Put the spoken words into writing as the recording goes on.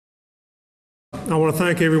I want to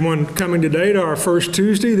thank everyone coming today to our first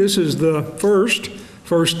Tuesday. This is the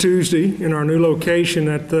first Tuesday in our new location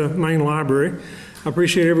at the main library. I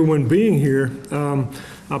appreciate everyone being here. I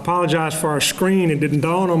apologize for our screen. It didn't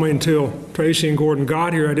dawn on me until Tracy and Gordon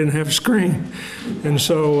got here. I didn't have a screen. And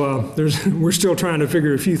so we're still trying to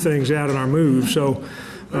figure a few things out in our move. So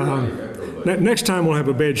next time we'll have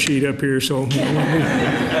a bed sheet up here. So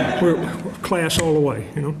we're class all the way,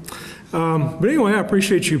 you know. But anyway, I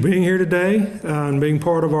appreciate you being here today and being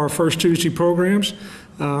part of our first Tuesday programs.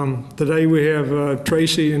 Today we have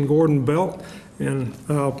Traci and Gordon Belt. And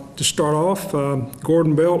to start off,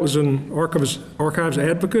 Gordon Belt is an archives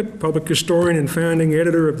advocate, public historian, and founding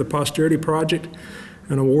editor of the Posterity Project,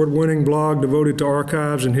 an award-winning blog devoted to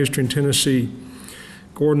archives and history in Tennessee.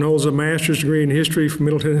 Gordon holds a master's degree in history from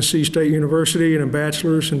Middle Tennessee State University and a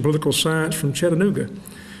bachelor's in political science from Chattanooga.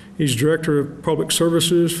 He's director of public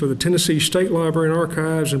services for the Tennessee State Library and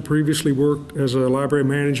Archives and previously worked as a library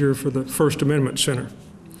manager for the First Amendment Center.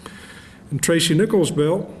 And Traci Nichols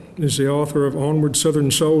Belt is the author of Onward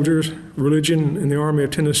Southern Soldiers, Religion in the Army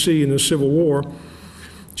of Tennessee in the Civil War.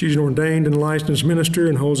 She's an ordained and licensed minister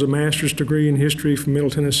and holds a master's degree in history from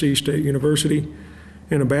Middle Tennessee State University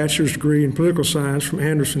and a bachelor's degree in political science from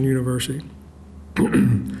Anderson University.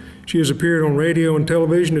 She has appeared on radio and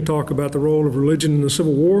television to talk about the role of religion in the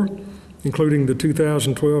Civil War, including the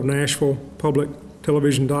 2012 Nashville Public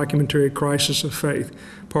Television documentary Crisis of Faith,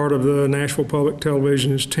 part of the Nashville Public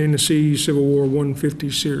Television's Tennessee Civil War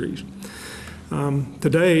 150 series.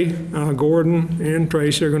 Today, Gordon and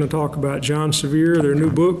Traci are going to talk about John Sevier, their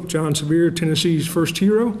new book, John Sevier, Tennessee's First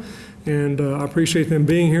Hero. And I appreciate them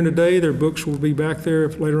being here today. Their books will be back there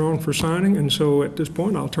later on for signing. And so at this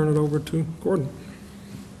point, I'll turn it over to Gordon.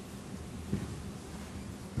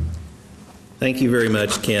 Thank you very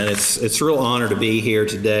much, Ken. It's a real honor to be here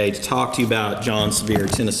today to talk to you about John Sevier,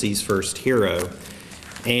 Tennessee's First Hero.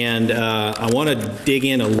 And I want to dig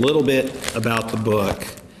in a little bit about the book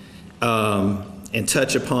and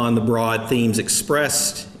touch upon the broad themes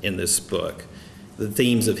expressed in this book, the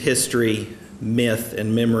themes of history, myth,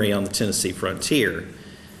 and memory on the Tennessee frontier.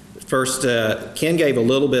 First, Ken gave a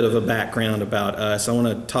little bit of a background about us. I want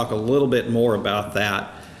to talk a little bit more about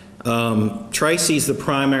that. Traci's the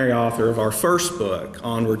primary author of our first book,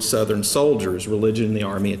 Onward Southern Soldiers, Religion in the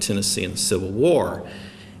Army of Tennessee in the Civil War.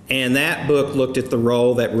 And that book looked at the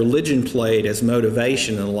role that religion played as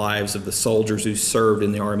motivation in the lives of the soldiers who served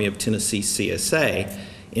in the Army of Tennessee CSA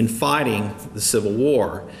in fighting the Civil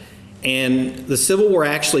War. And the Civil War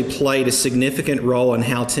actually played a significant role in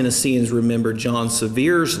how Tennesseans remember John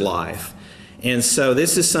Sevier's life. And so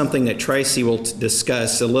this is something that Traci will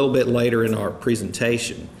discuss a little bit later in our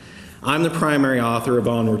presentation. I'm the primary author of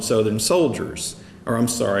Onward Southern Soldiers,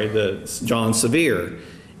 the John Sevier.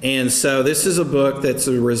 And so this is a book that's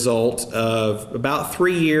a result of about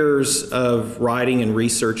 3 years of writing and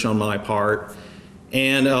research on my part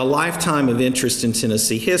and a lifetime of interest in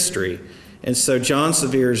Tennessee history. And so John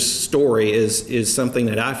Sevier's story is something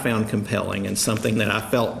that I found compelling and something that I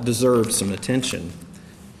felt deserved some attention.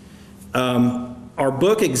 Our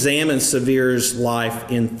book examines Sevier's life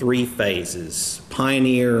in 3 phases: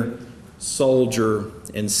 pioneer, soldier,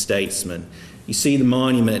 and statesman. You see the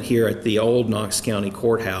monument here at the old Knox County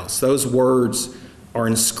Courthouse. Those words are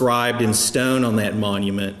inscribed in stone on that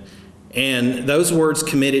monument, and those words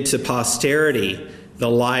committed to posterity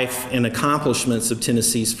the life and accomplishments of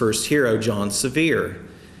Tennessee's first hero, John Sevier.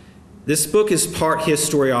 This book is part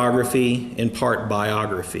historiography and part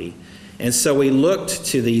biography, and so we looked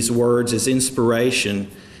to these words as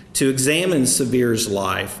inspiration to examine Sevier's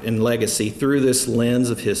life and legacy through this lens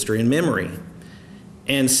of history and memory.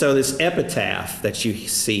 And so this epitaph that you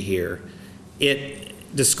see here,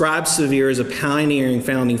 it describes Sevier as a pioneering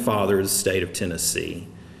founding father of the state of Tennessee,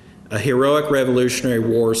 a heroic Revolutionary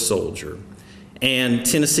War soldier, and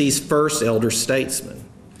Tennessee's first elder statesman.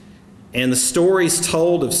 And the stories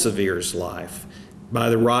told of Sevier's life by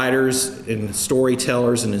the writers and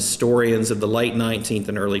storytellers and historians of the late 19th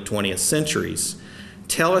and early 20th centuries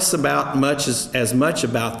tell us about as much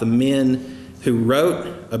about the men who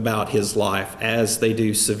wrote about his life as they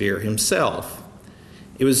do Sevier himself.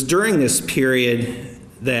 It was during this period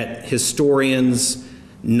that historians,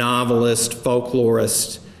 novelists,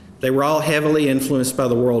 folklorists, they were all heavily influenced by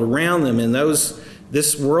the world around them, and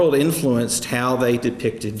this world influenced how they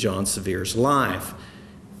depicted John Sevier's life.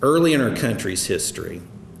 Early in our country's history,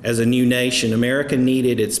 as a new nation, America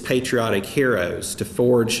needed its patriotic heroes to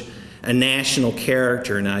forge a national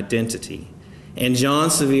character and identity. And John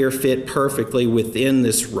Sevier fit perfectly within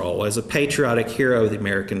this role as a patriotic hero of the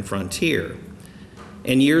American frontier.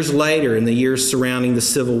 And years later, in the years surrounding the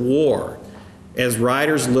Civil War, as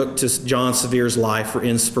writers looked to John Sevier's life for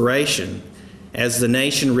inspiration, as the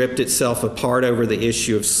nation ripped itself apart over the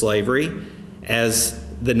issue of slavery, as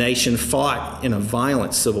the nation fought in a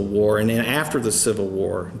violent civil war, and then after the Civil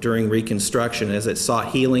War, during Reconstruction, as it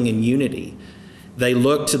sought healing and unity. They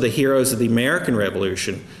looked to the heroes of the American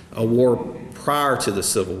Revolution, a war prior to the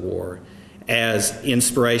Civil War, as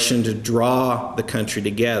inspiration to draw the country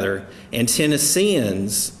together. And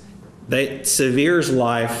Tennesseans, Sevier's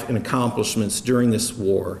life and accomplishments during this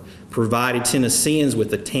war provided Tennesseans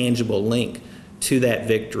with a tangible link to that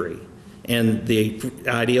victory and the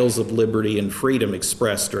ideals of liberty and freedom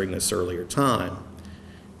expressed during this earlier time.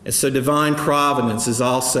 And so divine providence is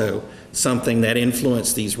also something that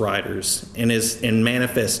influenced these writers and is in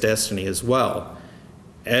manifest destiny as well.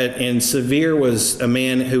 And Sevier was a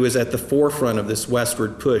man who was at the forefront of this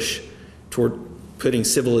westward push toward putting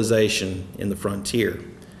civilization in the frontier.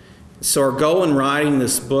 So our goal in writing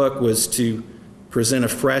this book was to present a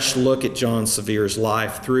fresh look at John Sevier's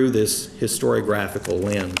life through this historiographical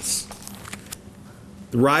lens.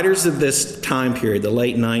 The writers of this time period, the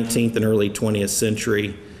late 19th and early 20th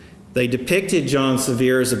century, they depicted John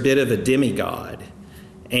Sevier as a bit of a demigod,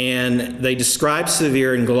 and they described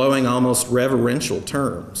Sevier in glowing, almost reverential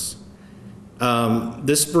terms.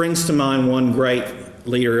 This brings to mind one great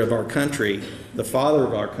leader of our country, the father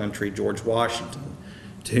of our country, George Washington,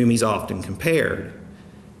 to whom he's often compared.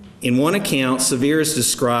 In one account, Sevier is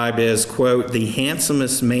described as, quote, the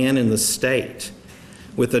handsomest man in the state,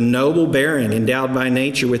 with a noble bearing, endowed by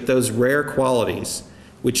nature with those rare qualities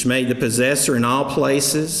which made the possessor in all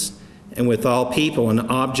places and with all people an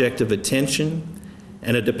object of attention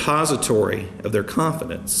and a depository of their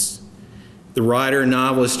confidence. The writer and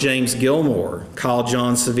novelist James Gilmore called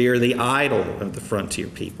John Sevier the idol of the frontier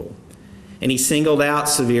people, and he singled out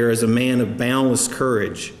Sevier as a man of boundless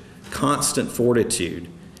courage, constant fortitude,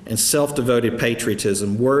 and self-devoted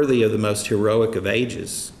patriotism worthy of the most heroic of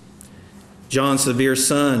ages. John Sevier's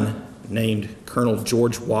son, named Colonel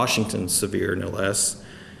George Washington Sevier, no less,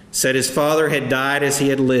 said his father had died as he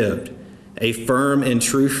had lived, a firm and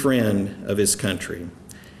true friend of his country,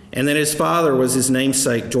 and that his father was his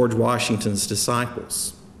namesake George Washington's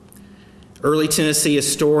disciples. Early Tennessee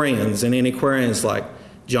historians and antiquarians like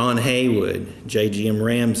John Haywood, J.G.M.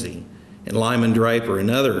 Ramsey, and Lyman Draper,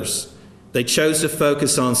 and others, they chose to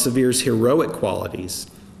focus on Sevier's heroic qualities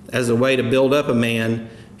as a way to build up a man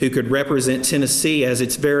who could represent Tennessee as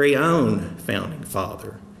its very own founding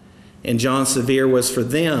father. And John Sevier was for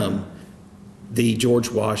them the George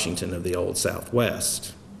Washington of the Old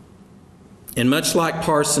Southwest. And much like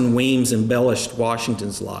Parson Weems embellished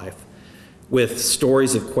Washington's life with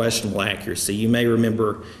stories of questionable accuracy, you may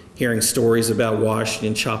remember hearing stories about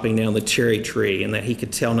Washington chopping down the cherry tree and that he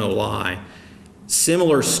could tell no lie.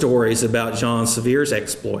 Similar stories about John Sevier's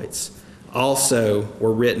exploits also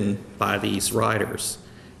were written by these writers,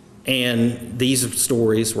 and these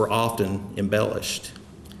stories were often embellished.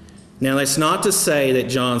 Now, that's not to say that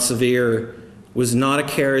John Sevier was not a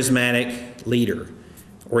charismatic leader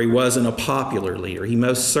or he wasn't a popular leader. He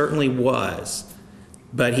most certainly was,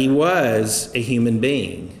 but he was a human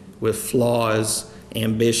being with flaws,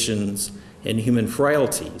 ambitions, and human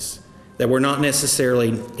frailties that were not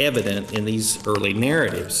necessarily evident in these early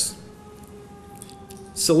narratives.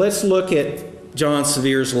 So let's look at John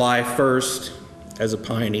Sevier's life first as a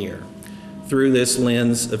pioneer through this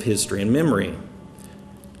lens of history and memory.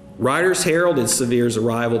 Writers heralded Sevier's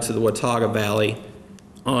arrival to the Watauga Valley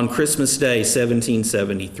on Christmas Day,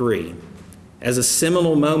 1773, as a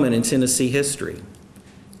seminal moment in Tennessee history,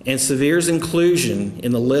 and Sevier's inclusion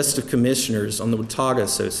in the list of commissioners on the Watauga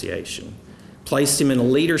Association placed him in a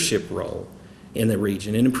leadership role in the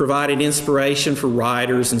region and provided inspiration for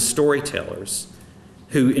writers and storytellers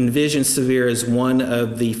who envisioned Sevier as one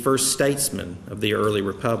of the first statesmen of the early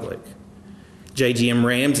republic. J.G.M.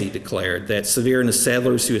 Ramsey declared that Sevier and the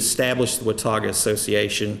settlers who established the Watauga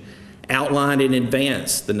Association outlined in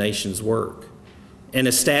advance the nation's work and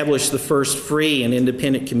established the first free and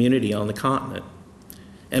independent community on the continent.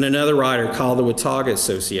 And another writer called the Watauga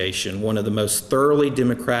Association one of the most thoroughly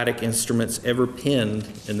democratic instruments ever penned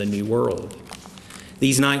in the New World.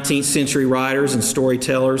 These 19th century writers and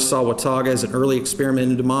storytellers saw Watauga as an early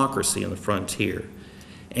experiment in democracy on the frontier,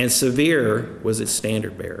 and Sevier was its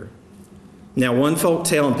standard bearer. Now, one folk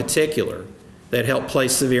tale in particular that helped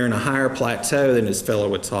place Sevier in a higher plateau than his fellow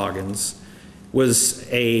Wataugans was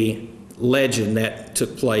a legend that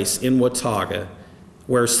took place in Watauga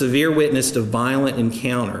where Sevier witnessed a violent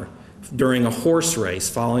encounter during a horse race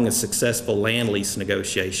following a successful land lease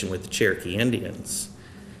negotiation with the Cherokee Indians.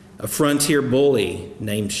 A frontier bully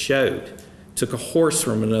named Choate took a horse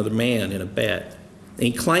from another man in a bet, and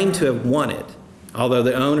he claimed to have won it, although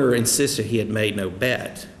the owner insisted he had made no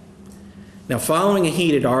bet. Now, following a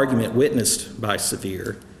heated argument witnessed by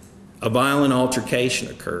Sevier, a violent altercation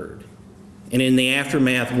occurred. And in the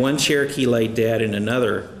aftermath, one Cherokee lay dead and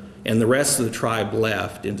another, and the rest of the tribe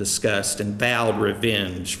left in disgust and vowed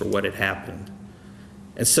revenge for what had happened.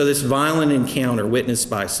 And so this violent encounter witnessed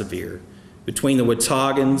by Sevier between the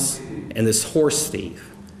Watauguans and this horse thief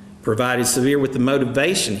provided Sevier with the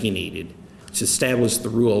motivation he needed to establish the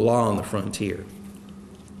rule of law on the frontier.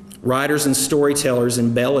 Writers and storytellers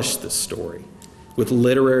embellished this story with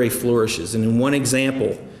literary flourishes. And in one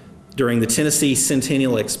example, during the Tennessee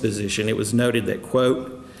Centennial Exposition, it was noted that,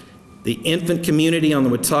 quote, "The infant community on the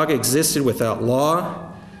Watauga existed without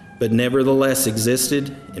law, but nevertheless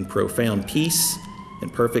existed in profound peace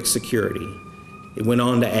and perfect security." It went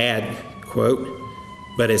on to add, quote,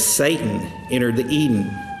 "But as Satan entered the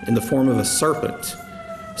Eden in the form of a serpent,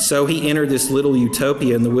 so he entered this little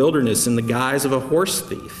utopia in the wilderness in the guise of a horse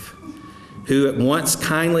thief, who at once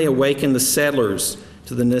kindly awakened the settlers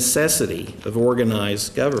to the necessity of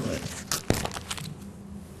organized government."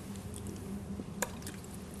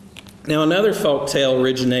 Now, another folk tale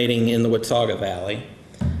originating in the Watauga Valley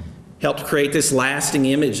helped create this lasting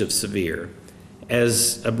image of Sevier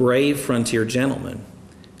as a brave frontier gentleman.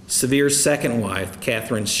 Sevier's second wife,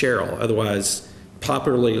 Catherine Sherrill, otherwise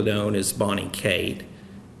popularly known as Bonnie Cade,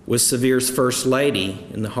 was Sevier's first lady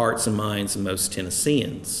in the hearts and minds of most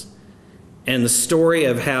Tennesseans. And the story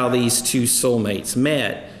of how these two soulmates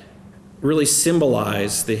met really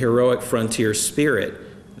symbolized the heroic frontier spirit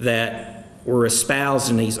that were espoused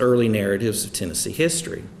in these early narratives of Tennessee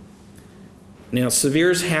history. Now,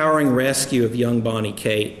 Sevier's harrowing rescue of young Bonnie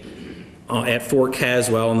Cade at Fort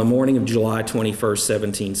Caswell on the morning of July 21st,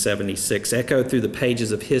 1776, echoed through the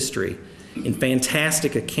pages of history in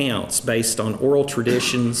fantastic accounts based on oral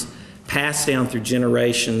traditions passed down through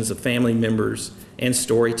generations of family members and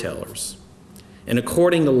storytellers. And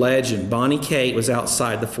according to legend, Bonnie Cade was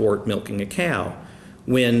outside the fort milking a cow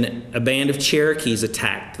when a band of Cherokees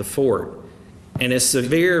attacked the fort. And as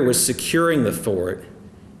Sevier was securing the fort,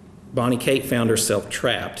 Bonnie Cade found herself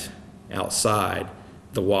trapped outside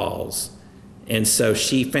the walls. And so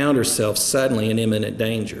she found herself suddenly in imminent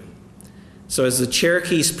danger. So as the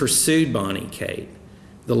Cherokees pursued Bonnie Cade,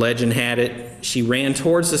 the legend had it, she ran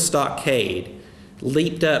towards the stockade,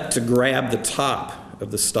 leaped up to grab the top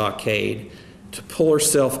of the stockade, to pull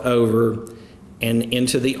herself over and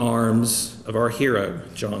into the arms of our hero,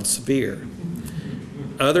 John Sevier.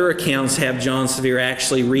 Other accounts have John Sevier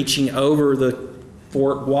actually reaching over the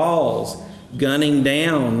fort walls, gunning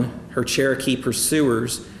down her Cherokee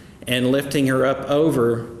pursuers and lifting her up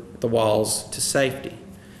over the walls to safety.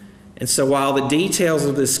 And so while the details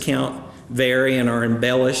of this account vary and are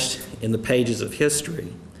embellished in the pages of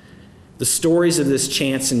history, the stories of this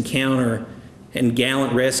chance encounter and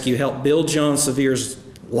gallant rescue helped build John Sevier's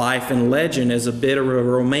life and legend as a bit of a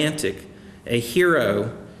romantic, a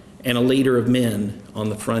hero, and a leader of men on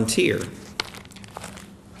the frontier.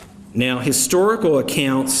 Now, historical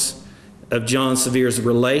accounts of John Sevier's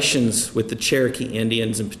relations with the Cherokee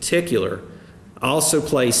Indians in particular also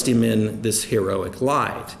placed him in this heroic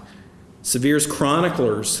light. Sevier's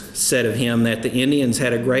chroniclers said of him that the Indians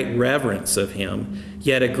had a great reverence of him,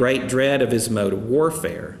 yet a great dread of his mode of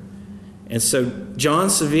warfare. And so John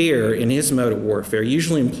Sevier, in his mode of warfare,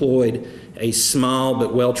 usually employed a small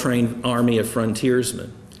but well-trained army of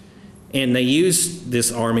frontiersmen. And they used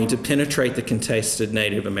this army to penetrate the contested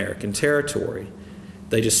Native American territory.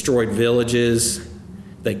 They destroyed villages,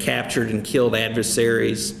 they captured and killed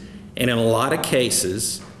adversaries, and in a lot of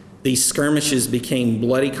cases, these skirmishes became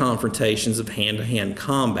bloody confrontations of hand-to-hand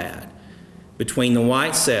combat between the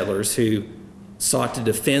white settlers who sought to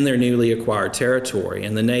defend their newly acquired territory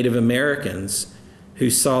and the Native Americans who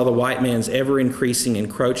saw the white man's ever-increasing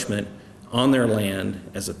encroachment on their land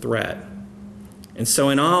as a threat. And so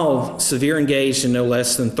in all, Sevier engaged in no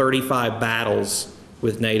less than 35 battles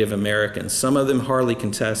with Native Americans, some of them hardly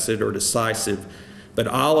contested or decisive, but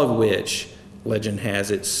all of which, legend has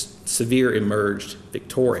it, Sevier emerged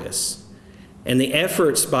victorious. And the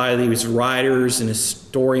efforts by these writers and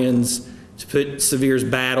historians to put Sevier's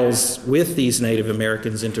battles with these Native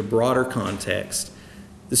Americans into broader context,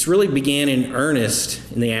 this really began in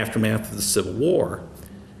earnest in the aftermath of the Civil War,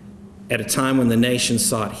 at a time when the nation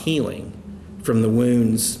sought healing from the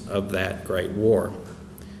wounds of that great war.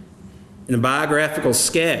 In a biographical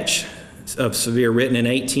sketch of Sevier written in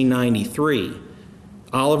 1893,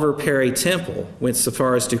 Oliver Perry Temple went so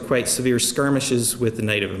far as to equate Sevier's skirmishes with the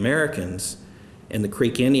Native Americans and the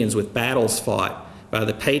Creek Indians with battles fought by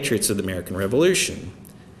the patriots of the American Revolution.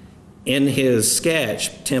 In his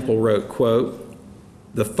sketch, Temple wrote, quote,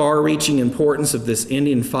 The far-reaching importance of this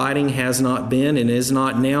Indian fighting has not been and is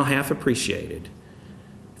not now half appreciated.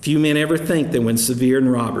 Few men ever think that when Sevier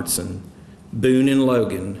and Robertson, Boone and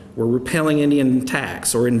Logan were repelling Indian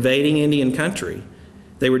attacks or invading Indian country,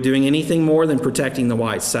 they were doing anything more than protecting the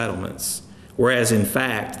white settlements, whereas in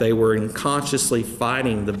fact they were unconsciously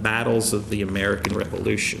fighting the battles of the American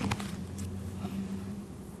Revolution.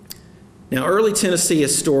 Now, early Tennessee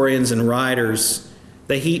historians and writers,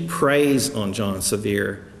 they heap praise on John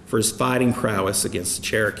Sevier for his fighting prowess against the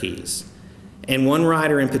Cherokees. And one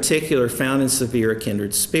writer in particular found in Sevier a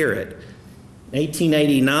kindred spirit. In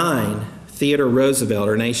 1889, Theodore Roosevelt,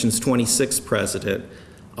 our nation's 26th president,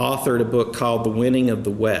 authored a book called The Winning of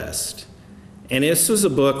the West. And this was a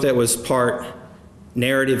book that was part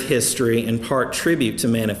narrative history and part tribute to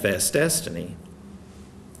Manifest Destiny.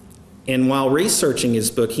 And while researching his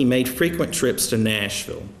book, he made frequent trips to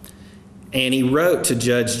Nashville. And he wrote to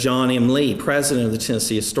Judge John M. Lee, president of the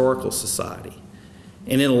Tennessee Historical Society.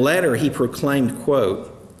 And in a letter, he proclaimed, quote,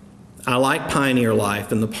 "I like pioneer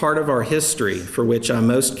life, and the part of our history for which I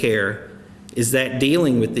most care is that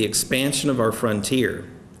dealing with the expansion of our frontier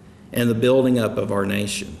and the building up of our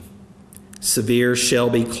nation. Sevier,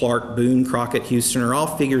 Shelby, Clark, Boone, Crockett, Houston are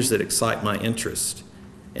all figures that excite my interest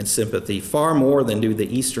and sympathy far more than do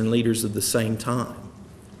the Eastern leaders of the same time."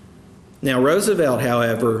 Now, Roosevelt,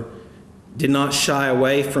 however, did not shy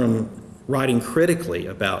away from writing critically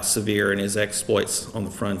about Sevier and his exploits on the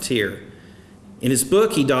frontier. In his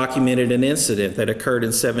book, he documented an incident that occurred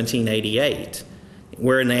in 1788,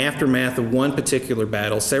 where in the aftermath of one particular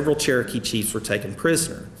battle, several Cherokee chiefs were taken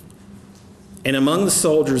prisoner. And among the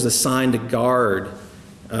soldiers assigned to guard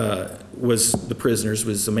the prisoners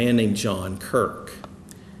was a man named John Kirk.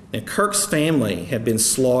 Now, Kirk's family had been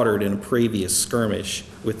slaughtered in a previous skirmish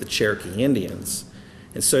with the Cherokee Indians.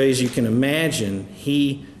 And so, as you can imagine,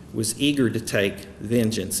 he was eager to take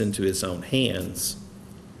vengeance into his own hands.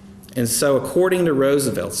 And so, according to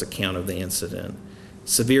Roosevelt's account of the incident,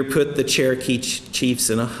 Sevier put the Cherokee chiefs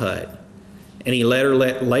in a hut, and he later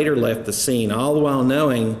left the scene, all the while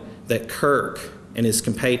knowing that Kirk and his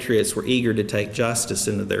compatriots were eager to take justice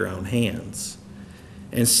into their own hands.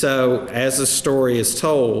 And so, as the story is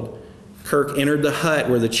told, Kirk entered the hut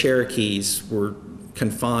where the Cherokees were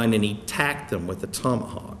confined, and he attacked them with a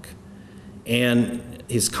tomahawk. And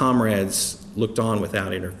his comrades looked on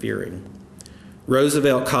without interfering.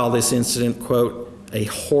 Roosevelt called this incident, quote, "a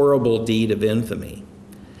horrible deed of infamy."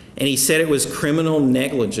 And he said it was criminal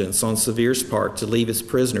negligence on Sevier's part to leave his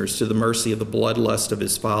prisoners to the mercy of the bloodlust of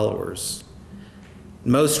his followers.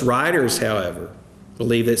 Most writers, however,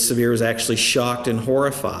 believe that Sevier was actually shocked and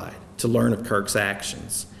horrified to learn of Kirk's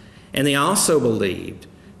actions. And they also believed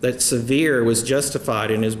that Sevier was justified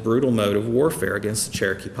in his brutal mode of warfare against the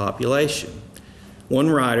Cherokee population. One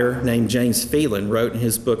writer named James Phelan wrote in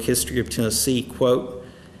his book, History of Tennessee, quote,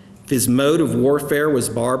 "If his mode of warfare was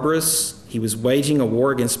barbarous, he was waging a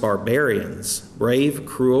war against barbarians, brave,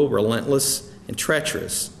 cruel, relentless, and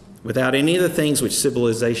treacherous, without any of the things which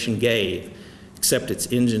civilization gave, except its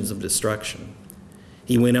engines of destruction."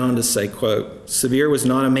 He went on to say, quote, "Sevier was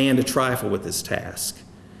not a man to trifle with his task.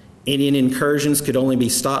 Indian incursions could only be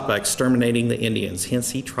stopped by exterminating the Indians,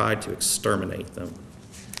 hence he tried to exterminate them."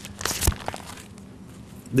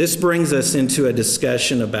 This brings us into a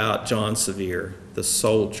discussion about John Sevier, the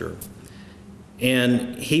soldier.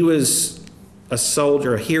 And he was a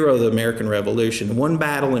soldier, a hero of the American Revolution. One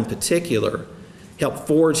battle in particular helped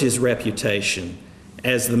forge his reputation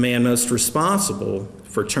as the man most responsible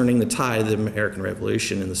for turning the tide of the American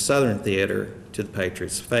Revolution in the Southern theater to the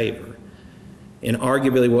Patriots' favor. In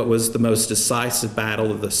arguably what was the most decisive battle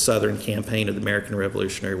of the Southern campaign of the American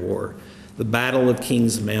Revolutionary War, the Battle of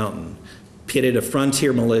Kings Mountain pitted a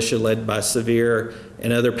frontier militia led by Sevier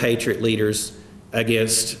and other Patriot leaders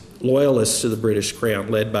against loyalists to the British Crown,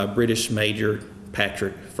 led by British Major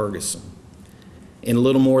Patrick Ferguson. In a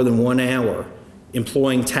little more than 1 hour,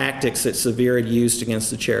 employing tactics that Sevier had used against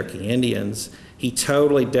the Cherokee Indians, he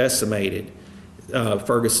totally decimated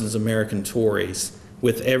Ferguson's American Tories,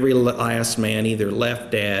 with every last man either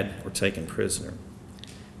left dead or taken prisoner.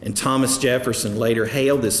 And Thomas Jefferson later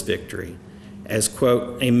hailed this victory as,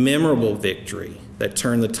 quote, "a memorable victory that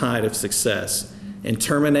turned the tide of success and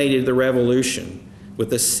terminated the Revolution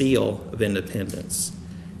with a seal of independence."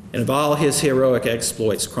 And of all his heroic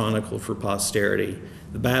exploits chronicled for posterity,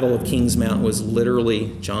 the Battle of Kings Mountain was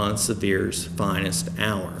literally John Sevier's finest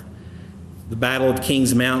hour. The Battle of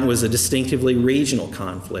Kings Mountain was a distinctively regional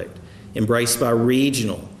conflict, embraced by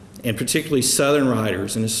regional and particularly Southern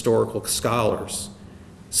writers and historical scholars.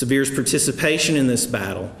 Sevier's participation in this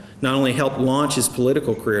battle not only helped launch his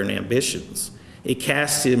political career and ambitions, It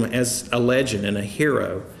cast him as a legend and a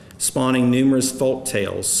hero, spawning numerous folk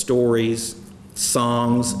tales, stories,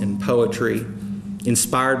 songs, and poetry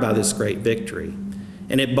inspired by this great victory.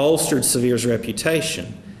 And it bolstered Sevier's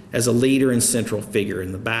reputation as a leader and central figure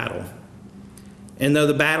in the battle. And though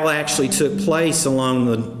the battle actually took place along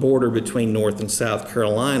the border between North and South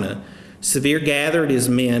Carolina, Sevier gathered his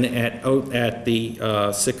men at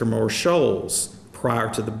the Sycamore Shoals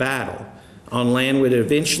prior to the battle, on land would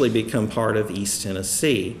eventually become part of East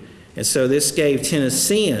Tennessee. And so this gave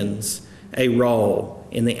Tennesseans a role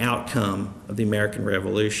in the outcome of the American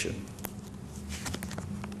Revolution.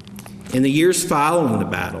 In the years following the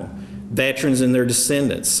battle, veterans and their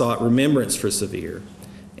descendants sought remembrance for Sevier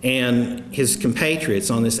and his compatriots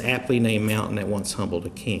on this aptly named mountain that once humbled a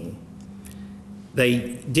king.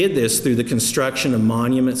 They did this through the construction of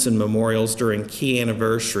monuments and memorials during key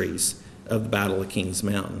anniversaries of the Battle of Kings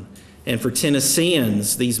Mountain. And for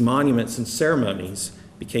Tennesseans, these monuments and ceremonies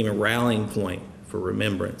became a rallying point for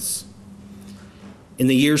remembrance. In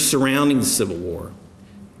the years surrounding the Civil War,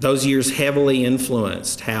 those years heavily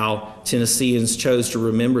influenced how Tennesseans chose to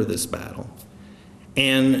remember this battle.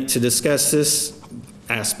 And to discuss this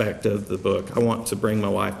aspect of the book, I want to bring my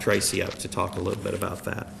wife Traci up to talk a little bit about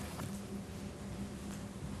that.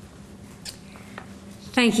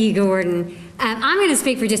 Thank you, Gordon. I'm going to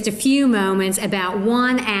speak for just a few moments about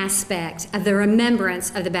one aspect of the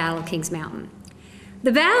remembrance of the Battle of Kings Mountain.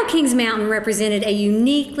 The Battle of Kings Mountain represented a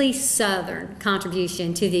uniquely Southern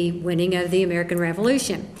contribution to the winning of the American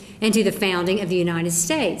Revolution and to the founding of the United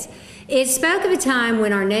States. It spoke of a time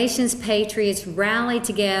when our nation's patriots rallied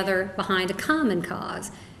together behind a common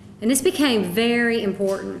cause. And this became very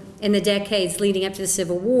important in the decades leading up to the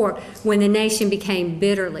Civil War, when the nation became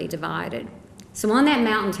bitterly divided. So on that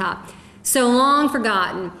mountaintop, so long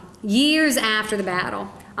forgotten, years after the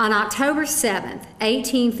battle, on October 7th,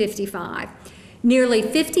 1855, nearly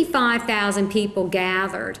 55,000 people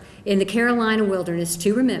gathered in the Carolina wilderness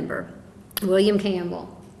to remember William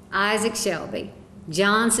Campbell, Isaac Shelby,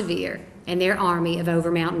 John Sevier, and their army of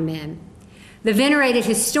over-mountain men. The venerated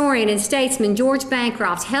historian and statesman George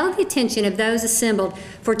Bancroft held the attention of those assembled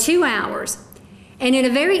for 2 hours. And in a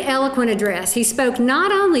very eloquent address, he spoke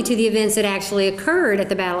not only to the events that actually occurred at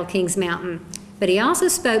the Battle of Kings Mountain, but he also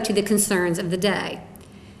spoke to the concerns of the day.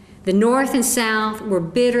 The North and South were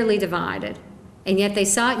bitterly divided, and yet they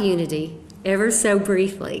sought unity ever so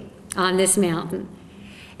briefly on this mountain.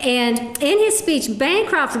 And in his speech,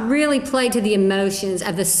 Bancroft really played to the emotions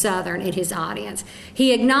of the Southern in his audience.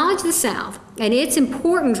 He acknowledged the South and its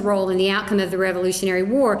important role in the outcome of the Revolutionary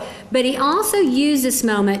War, but he also used this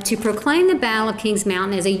moment to proclaim the Battle of Kings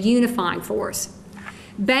Mountain as a unifying force.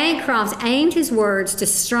 Bancroft aimed his words to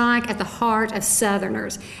strike at the heart of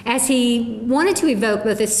Southerners, as he wanted to evoke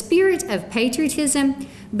both a spirit of patriotism,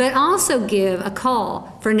 but also give a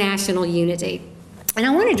call for national unity. And I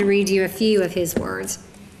wanted to read you a few of his words.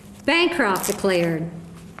 Bancroft declared,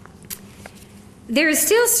 "There is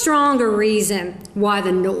still stronger reason why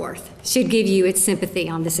the North should give you its sympathy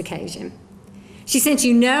on this occasion. She sent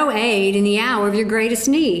you no aid in the hour of your greatest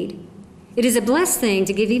need. It is a blessed thing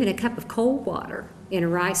to give even a cup of cold water in a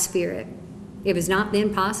right spirit. It was not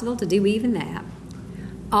then possible to do even that.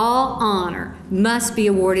 All honor must be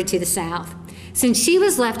awarded to the South, since she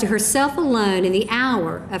was left to herself alone in the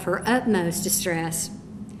hour of her utmost distress.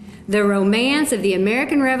 The romance of the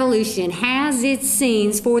American Revolution has its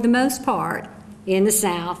scenes, for the most part, in the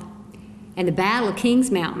South. And the Battle of Kings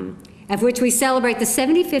Mountain, of which we celebrate the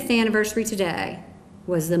 75th anniversary today,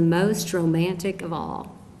 was the most romantic of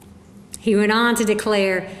all." He went on to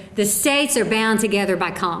declare, "The states are bound together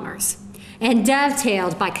by commerce and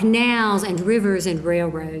dovetailed by canals and rivers and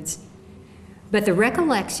railroads. But the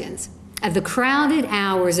recollections of the crowded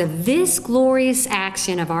hours of this glorious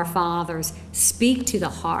action of our fathers speak to the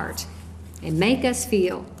heart and make us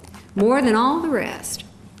feel, more than all the rest,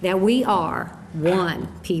 that we are one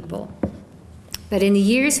people." But in the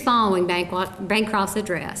years following Bancroft's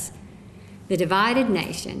address, the divided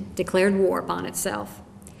nation declared war upon itself.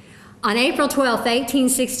 On April 12,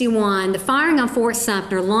 1861, the firing on Fort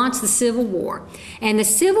Sumter launched the Civil War, and the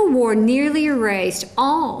Civil War nearly erased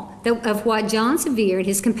all of what John Sevier and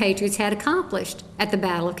his compatriots had accomplished at the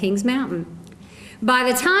Battle of Kings Mountain. By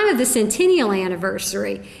the time of the centennial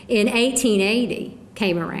anniversary in 1880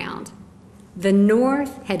 came around, the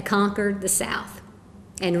North had conquered the South,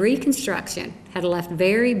 and Reconstruction had left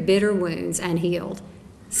very bitter wounds unhealed.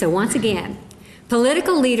 So once again,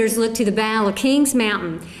 political leaders looked to the Battle of Kings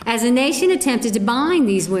Mountain as the nation attempted to bind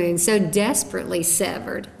these wounds so desperately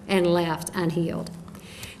severed and left unhealed.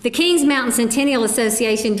 The Kings Mountain Centennial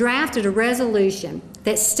Association drafted a resolution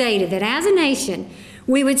that stated that as a nation,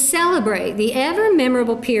 We would celebrate the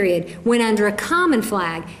ever-memorable period when, under a common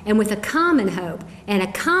flag and with a common hope and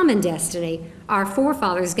a common destiny, our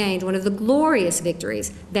forefathers gained one of the glorious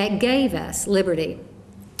victories that gave us liberty.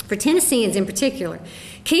 For Tennesseans in particular,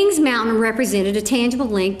 Kings Mountain represented a tangible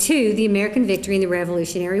link to the American victory in the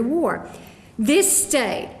Revolutionary War. This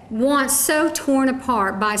state, once so torn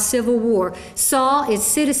apart by civil war, saw its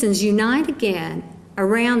citizens unite again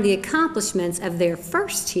around the accomplishments of their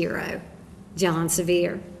first hero, John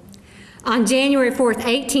Sevier. On January 4th,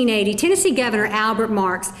 1880, Tennessee Governor Albert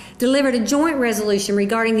Marks delivered a joint resolution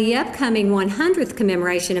regarding the upcoming 100th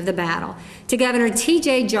commemoration of the battle to Governor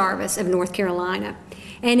T.J. Jarvis of North Carolina.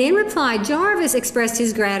 And in reply, Jarvis expressed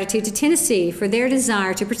his gratitude to Tennessee for their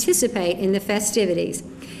desire to participate in the festivities.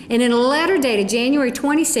 And in a letter dated January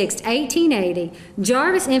 26, 1880,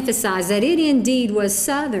 Jarvis emphasized that it indeed was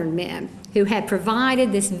Southern men who had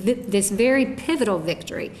provided this very pivotal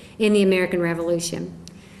victory in the American Revolution.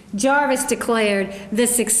 Jarvis declared the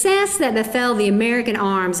success that befell the American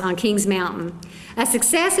arms on Kings Mountain, a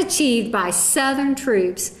success achieved by Southern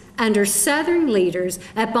troops under Southern leaders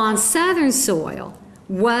upon Southern soil,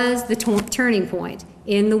 was the turning point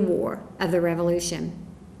in the War of the Revolution.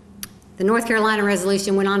 The North Carolina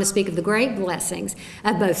resolution went on to speak of the great blessings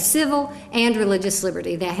of both civil and religious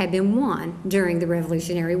liberty that had been won during the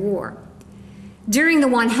Revolutionary War. During the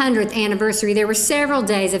 100th anniversary, there were several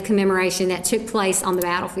days of commemoration that took place on the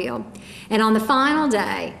battlefield. And on the final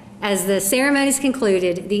day, as the ceremonies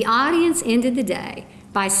concluded, the audience ended the day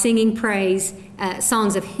by singing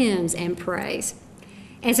songs of hymns and praise.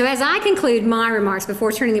 And so as I conclude my remarks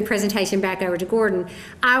before turning the presentation back over to Gordon,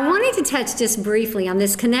 I wanted to touch just briefly on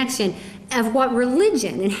this connection of what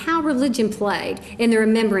religion and how religion played in the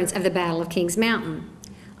remembrance of the Battle of Kings Mountain.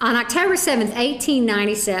 On October 7,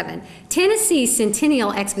 1897, Tennessee's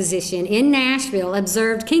Centennial Exposition in Nashville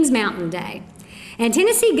observed Kings Mountain Day. And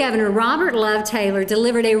Tennessee Governor Robert Love Taylor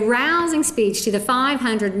delivered a rousing speech to the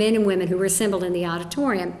 500 men and women who were assembled in the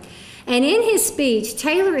auditorium. And in his speech,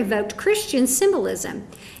 Taylor evoked Christian symbolism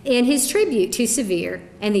in his tribute to Sevier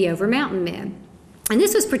and the Over Mountain men. And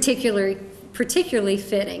this was particularly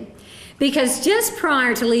fitting because just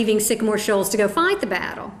prior to leaving Sycamore Shoals to go fight the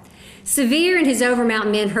battle, Sevier and his Over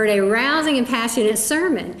Mountain men heard a rousing and passionate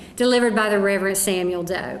sermon delivered by the Reverend Samuel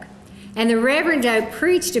Doak. And the Reverend Doak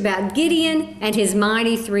preached about Gideon and his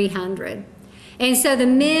mighty 300. And so the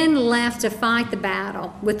men left to fight the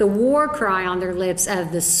battle with the war cry on their lips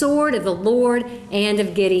of the sword of the Lord and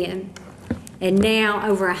of Gideon. And now,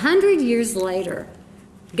 over 100 years later,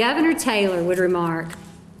 Governor Taylor would remark,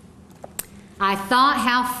 "I thought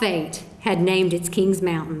how fate had named its Kings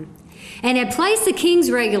Mountain and had placed the King's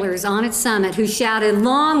regulars on its summit who shouted,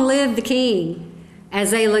 'Long live the King,' as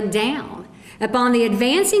they looked down upon the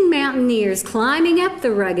advancing mountaineers climbing up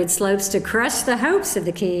the rugged slopes to crush the hopes of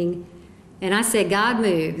the King. And I said, God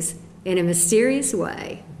moves in a mysterious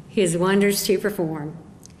way, his wonders to perform.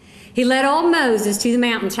 He led old Moses to the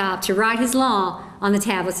mountaintop to write his law on the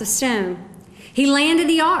tablets of stone. He landed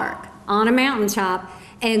the ark on a mountaintop,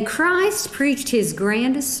 and Christ preached his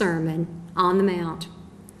grandest sermon on the mount.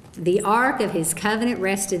 The ark of his covenant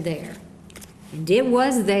rested there, and it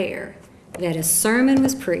was there that a sermon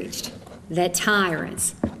was preached that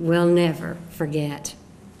tyrants will never forget."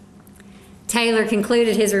 Taylor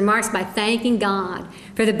concluded his remarks by thanking God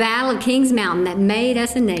for the Battle of Kings Mountain that made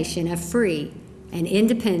us a nation of free and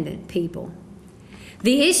independent people.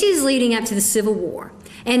 The issues leading up to the Civil War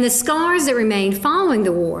and the scars that remained following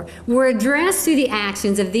the war were addressed through the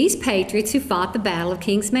actions of these patriots who fought the Battle of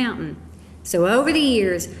Kings Mountain. So over the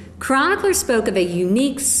years, chroniclers spoke of a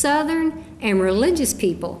unique Southern and religious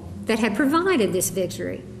people that had provided this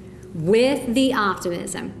victory, with the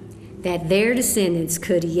optimism that their descendants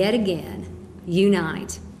could yet again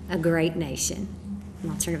unite a great nation.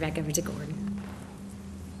 And I'll turn it back over to Gordon.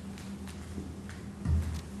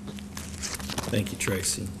 Thank you,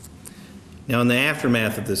 Tracy. Now, in the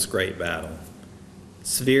aftermath of this great battle,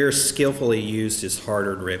 Sevier skillfully used his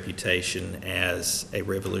hard-earned reputation as a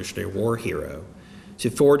Revolutionary War hero to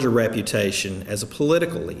forge a reputation as a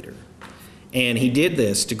political leader. And he did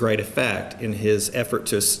this to great effect in his effort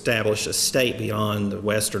to establish a state beyond the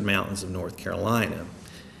western mountains of North Carolina.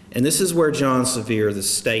 And this is where John Sevier, the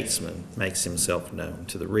statesman, makes himself known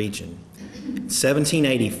to the region. In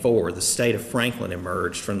 1784, the state of Franklin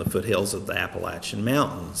emerged from the foothills of the Appalachian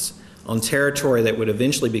Mountains on territory that would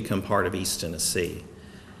eventually become part of East Tennessee.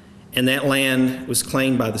 And that land was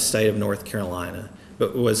claimed by the state of North Carolina,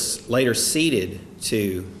 but was later ceded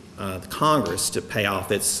to the Congress to pay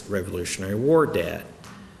off its Revolutionary War debt.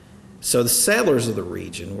 So the settlers of the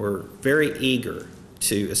region were very eager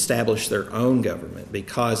to establish their own government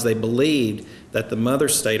because they believed that the mother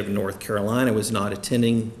state of North Carolina was not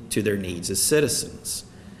attending to their needs as citizens.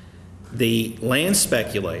 The land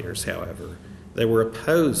speculators, however, they were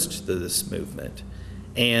opposed to this movement,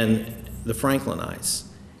 and the Franklinites.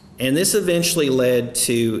 And this eventually led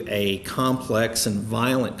to a complex and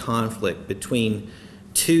violent conflict between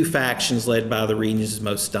two factions led by the region's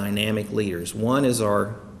most dynamic leaders. One is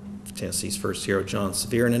our Tennessee's first hero, John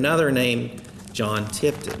Sevier, and another named John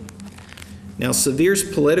Tipton. Now, Sevier's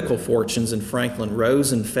political fortunes in Franklin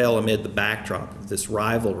rose and fell amid the backdrop of this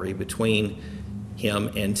rivalry between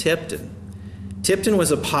him and Tipton. Tipton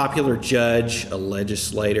was a popular judge, a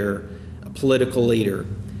legislator, a political leader,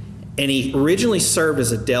 and he originally served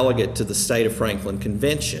as a delegate to the State of Franklin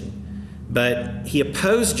Convention, but he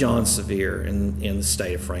opposed John Sevier in the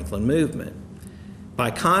State of Franklin movement.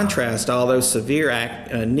 By contrast, although Sevier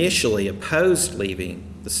initially opposed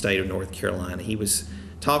leaving the state of North Carolina, he was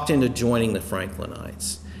talked into joining the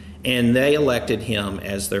Franklinites, and they elected him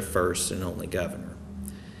as their first and only governor.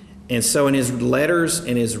 And so in his letters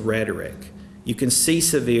and his rhetoric, you can see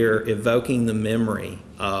Sevier evoking the memory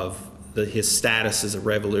of his status as a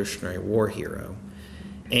Revolutionary War hero.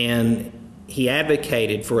 And he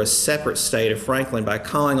advocated for a separate state of Franklin by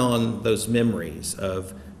calling on those memories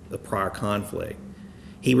of the prior conflict.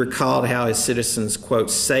 He recalled how his citizens,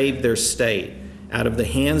 quote, saved their state out of the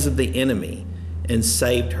hands of the enemy and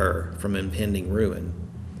saved her from impending ruin.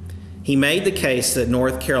 He made the case that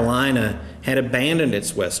North Carolina had abandoned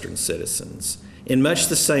its Western citizens in much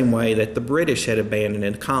the same way that the British had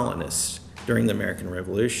abandoned colonists during the American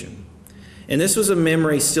Revolution. And this was a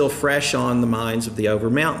memory still fresh on the minds of the Over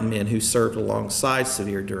Mountain men who served alongside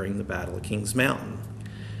Sevier during the Battle of Kings Mountain.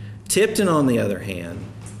 Tipton, on the other hand,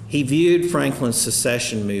 he viewed Franklin's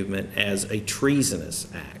secession movement as a treasonous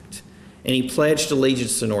act, and he pledged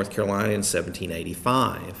allegiance to North Carolina in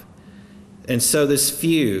 1785. And so this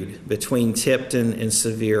feud between Tipton and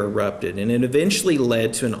Sevier erupted, and it eventually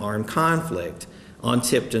led to an armed conflict on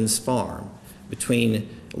Tipton's farm between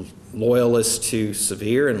loyalists to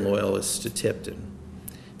Sevier and loyalists to Tipton.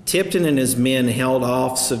 Tipton and his men held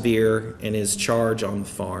off Sevier and his charge on the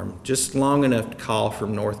farm just long enough to call for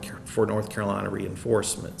North Carolina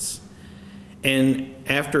reinforcements. And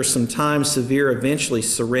after some time, Sevier eventually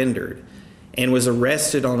surrendered and was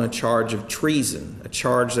arrested on a charge of treason, a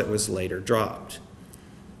charge that was later dropped.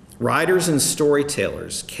 Writers and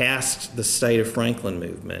storytellers cast the State of Franklin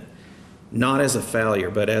movement not as a failure,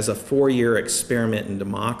 but as a 4-year experiment in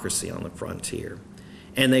democracy on the frontier.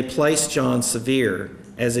 And they placed John Sevier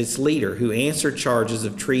as its leader, who answered charges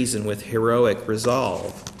of treason with heroic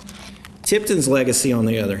resolve. Tipton's legacy, on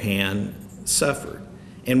the other hand, suffered.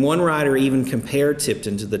 And one writer even compared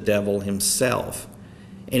Tipton to the devil himself.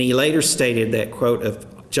 And he later stated that, quote,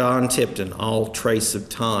 of John Tipton, all trace of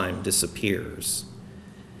time disappears.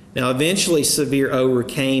 Now, eventually, Sevier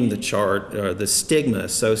overcame the stigma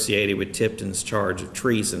associated with Tipton's charge of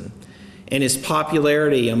treason, and his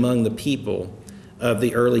popularity among the people of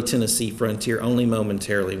the early Tennessee frontier only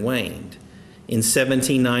momentarily waned. In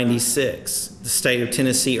 1796, the state of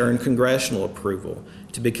Tennessee earned congressional approval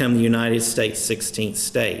to become the United States' 16th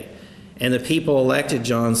state, and the people elected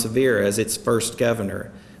John Sevier as its first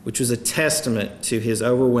governor, which was a testament to his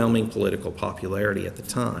overwhelming political popularity at the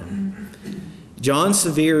time. John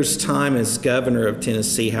Sevier's time as governor of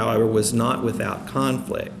Tennessee, however, was not without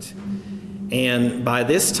conflict. And by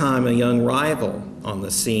this time, a young rival on the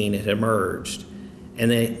scene had emerged. And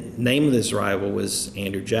the name of this rival was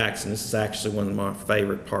Andrew Jackson. This is actually one of my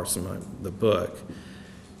favorite parts of the book.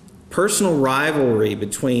 Personal rivalry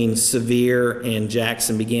between Sevier and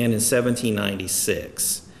Jackson began in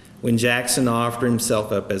 1796, when Jackson offered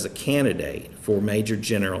himself up as a candidate for Major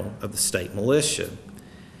General of the state militia.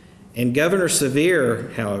 And Governor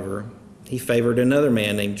Sevier, however, he favored another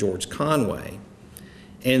man named George Conway.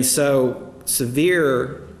 And so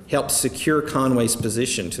Sevier helped secure Conway's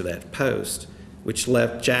position to that post, which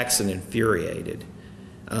left Jackson infuriated.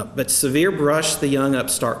 But Sevier brushed the young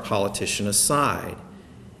upstart politician aside,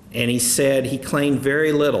 and he said he claimed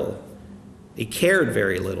very little, he cared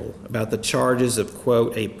very little about the charges of,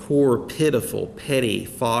 quote, a poor, pitiful, petty,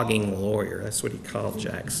 fogging lawyer. That's what he called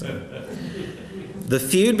Jackson. The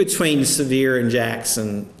feud between Sevier and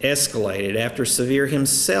Jackson escalated after Sevier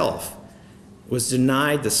himself was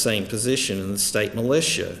denied the same position in the state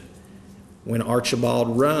militia when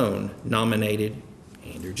Archibald Roane nominated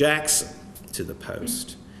Andrew Jackson to the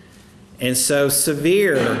post. And so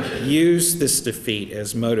Sevier used this defeat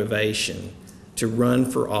as motivation to run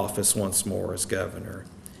for office once more as governor.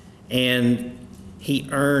 And he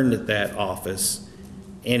earned that office.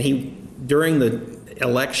 And he, during the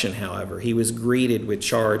election, however, he was greeted with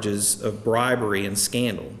charges of bribery and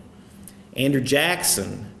scandal. Andrew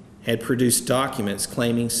Jackson had produced documents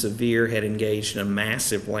claiming Sevier had engaged in a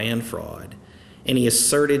massive land fraud, and he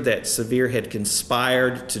asserted that Sevier had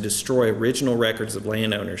conspired to destroy original records of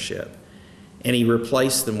land ownership, and he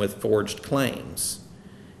replaced them with forged claims.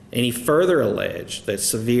 And he further alleged that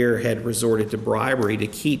Sevier had resorted to bribery to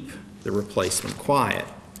keep the replacement quiet.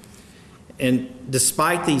 And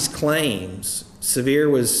despite these claims, Sevier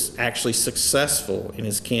was actually successful in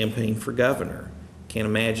his campaign for governor. Can't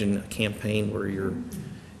imagine a campaign where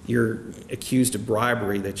you're accused of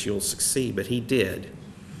bribery that you'll succeed, but he did.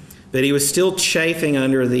 But he was still chafing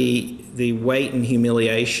under the weight and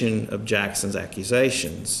humiliation of Jackson's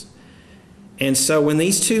accusations. And so when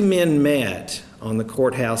these two men met on the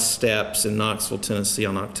courthouse steps in Knoxville, Tennessee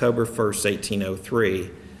on October 1st, 1803,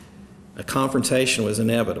 a confrontation was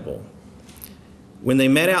inevitable. When they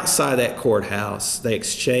met outside that courthouse, they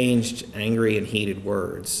exchanged angry and heated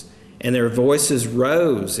words, and their voices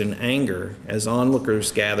rose in anger as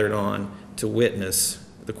onlookers gathered on to witness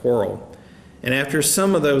the quarrel. And after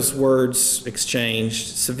some of those words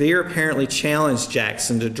exchanged, Sevier apparently challenged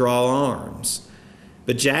Jackson to draw arms.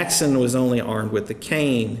 But Jackson was only armed with the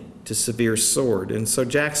cane to Sevier's sword, and so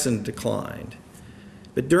Jackson declined.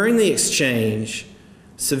 But during the exchange,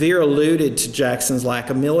 Sevier alluded to Jackson's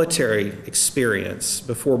lack of military experience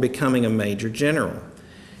before becoming a major general.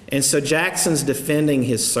 And so Jackson's defending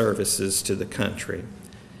his services to the country.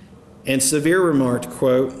 And Sevier remarked,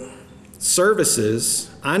 quote, "Services,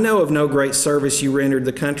 I know of no great service you rendered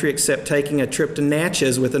the country except taking a trip to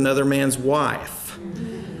Natchez with another man's wife."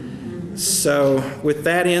 So with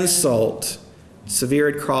that insult,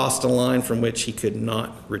 Sevier had crossed a line from which he could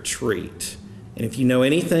not retreat. And if you know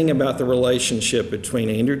anything about the relationship between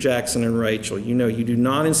Andrew Jackson and Rachel, you know you do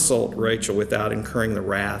not insult Rachel without incurring the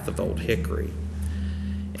wrath of Old Hickory.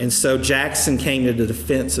 And so Jackson came to the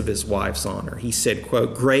defense of his wife's honor. He said,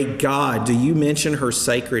 quote, "Great God, do you mention her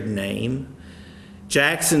sacred name?"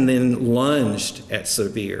 Jackson then lunged at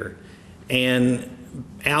Sevier, and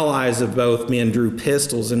allies of both men drew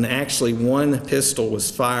pistols, and actually one pistol was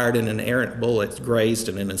fired and an errant bullet grazed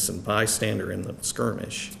an innocent bystander in the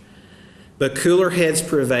skirmish. But cooler heads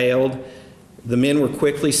prevailed. The men were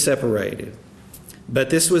quickly separated. But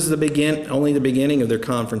this was only the beginning of their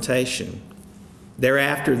confrontation.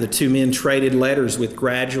 Thereafter, the two men traded letters with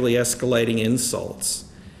gradually escalating insults.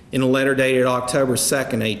 In a letter dated October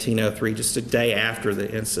 2nd, 1803, just a day after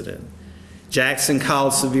the incident, Jackson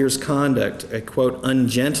called Sevier's conduct a, quote,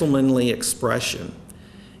 "ungentlemanly expression,"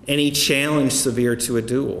 and he challenged Sevier to a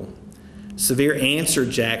duel. Sevier answered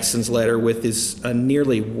Jackson's letter with his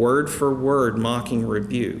nearly word-for-word mocking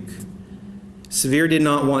rebuke. Sevier did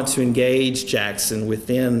not want to engage Jackson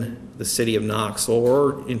within the city of Knoxville,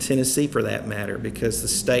 or in Tennessee for that matter, because the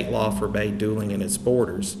state law forbade dueling in its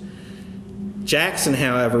borders. Jackson,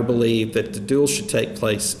 however, believed that the duel should take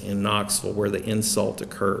place in Knoxville, where the insult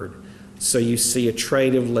occurred. So you see a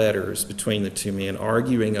trade of letters between the two men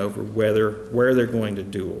arguing over where they're going to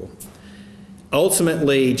duel.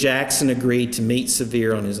 Ultimately, Jackson agreed to meet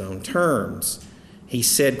Sevier on his own terms. He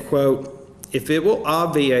said, quote, "If it will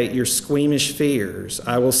obviate your squeamish fears,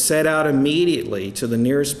 I will set out immediately to the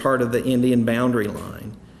nearest part of the Indian boundary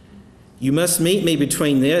line. You must meet me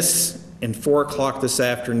between this and 4 o'clock this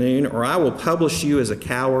afternoon, or I will publish you as a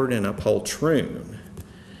coward and a poltroon."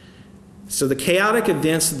 So the chaotic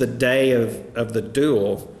events of the day of the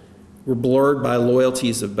duel were blurred by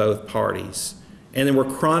loyalties of both parties, and they were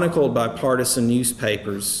chronicled by partisan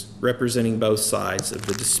newspapers representing both sides of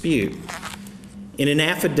the dispute. In an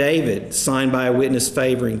affidavit signed by a witness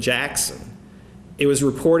favoring Jackson, it was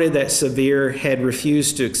reported that Sevier had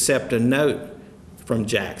refused to accept a note from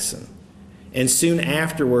Jackson, and soon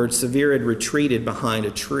afterwards, Sevier had retreated behind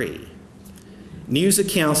a tree. News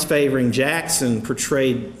accounts favoring Jackson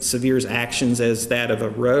portrayed Sevier's actions as that of a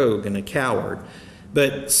rogue and a coward,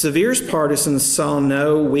 but Sevier's partisans saw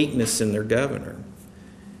no weakness in their governor.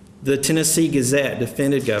 The Tennessee Gazette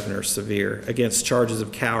defended Governor Sevier against charges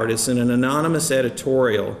of cowardice in an anonymous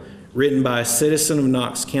editorial written by a citizen of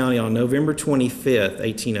Knox County on November 25th,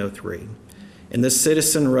 1803. And this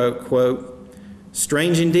citizen wrote, quote,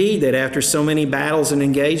 "Strange indeed that after so many battles and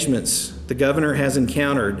engagements the governor has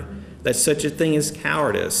encountered, that such a thing as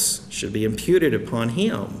cowardice should be imputed upon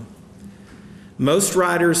him." Most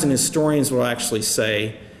writers and historians will actually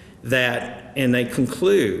say that, and they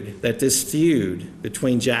conclude that this feud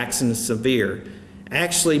between Jackson and Sevier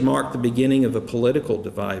actually marked the beginning of a political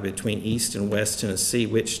divide between East and West Tennessee,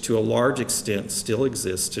 which to a large extent still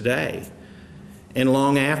exists today. And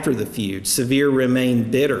long after the feud, Sevier remained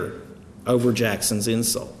bitter over Jackson's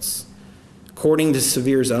insults. According to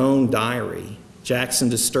Sevier's own diary, Jackson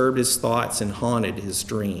disturbed his thoughts and haunted his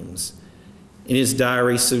dreams. In his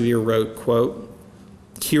diary, Sevier wrote, quote,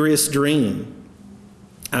 "Curious dream.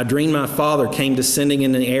 I dreamed my father came descending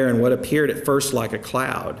in the air in what appeared at first like a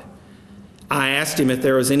cloud. I asked him if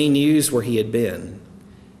there was any news where he had been.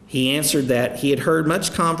 He answered that he had heard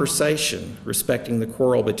much conversation respecting the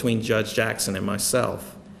quarrel between Judge Jackson and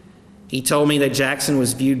myself. He told me that Jackson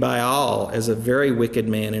was viewed by all as a very wicked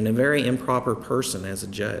man and a very improper person as a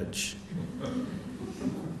judge."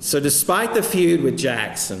 So despite the feud with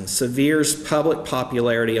Jackson, Sevier's public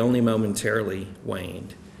popularity only momentarily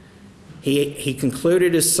waned. He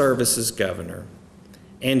concluded his service as governor,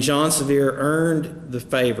 and John Sevier earned the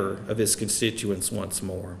favor of his constituents once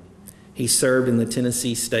more. He served in the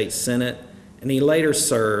Tennessee State Senate, and he later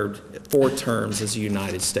served 4 terms as a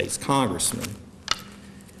United States congressman.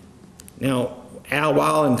 Now,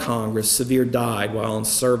 while in Congress, Sevier died while on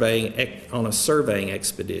a surveying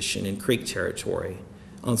expedition in Creek Territory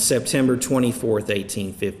on September 24,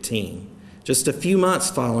 1815, just a few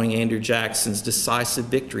months following Andrew Jackson's decisive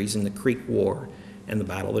victories in the Creek War and the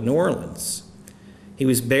Battle of New Orleans. He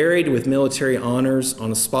was buried with military honors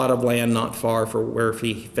on a spot of land not far from where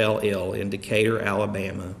he fell ill in Decatur,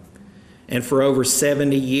 Alabama. And for over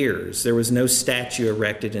 70 years, there was no statue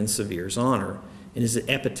erected in Sevier's honor, and his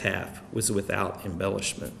epitaph was without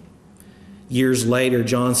embellishment. Years later,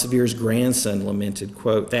 John Sevier's grandson lamented,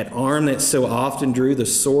 quote, "That arm that so often drew the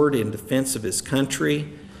sword in defense of his country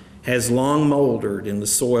has long moldered in the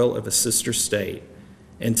soil of a sister state,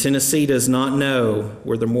 and Tennessee does not know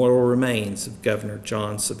where the mortal remains of Governor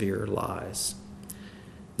John Sevier lies."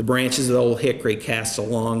 The branches of the old hickory cast a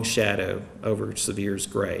long shadow over Sevier's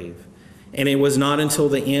grave, and it was not until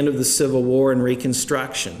the end of the Civil War and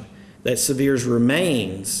Reconstruction that Sevier's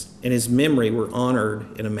remains and his memory were honored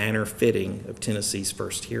in a manner fitting of Tennessee's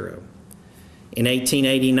first hero. In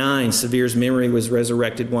 1889, Sevier's memory was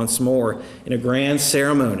resurrected once more in a grand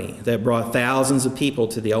ceremony that brought thousands of people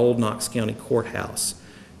to the old Knox County Courthouse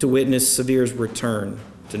to witness Sevier's return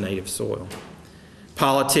to native soil.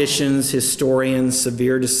 Politicians, historians,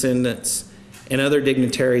 Sevier descendants, and other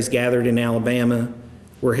dignitaries gathered in Alabama,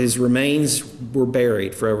 where his remains were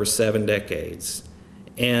buried for over 7 decades.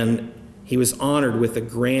 And he was honored with a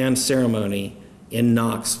grand ceremony in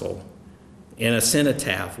Knoxville and a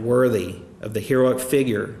cenotaph worthy of the heroic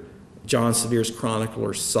figure John Sevier's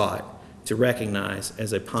chroniclers sought to recognize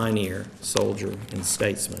as a pioneer, soldier, and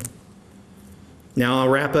statesman. Now I'll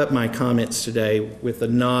wrap up my comments today with a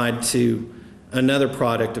nod to another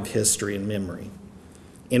product of history and memory,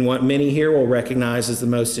 in what many here will recognize as the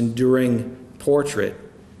most enduring portrait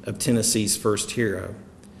of Tennessee's first hero.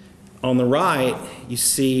 On the right, you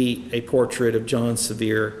see a portrait of John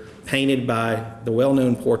Sevier painted by the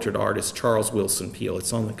well-known portrait artist Charles Wilson Peale.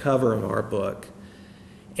 It's on the cover of our book.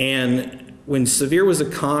 And when Sevier was a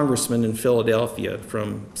congressman in Philadelphia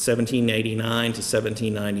from 1789 to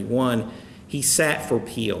 1791, he sat for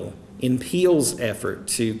Peale in Peale's effort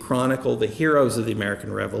to chronicle the heroes of the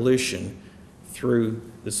American Revolution through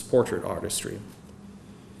this portrait artistry.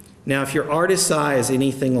 Now, if your artist's eye is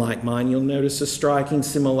anything like mine, you'll notice a striking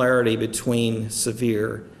similarity between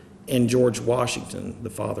Sevier and George Washington,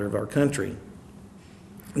 the father of our country.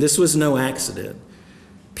 This was no accident.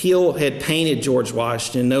 Peale had painted George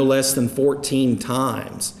Washington no less than 14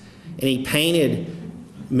 times, and he painted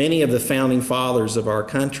many of the founding fathers of our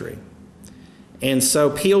country. And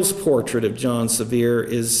so Peale's portrait of John Sevier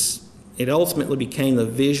it ultimately became the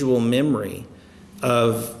visual memory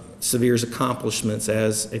of Sevier's accomplishments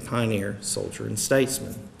as a pioneer, soldier, and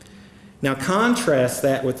statesman. Now contrast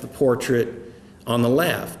that with the portrait on the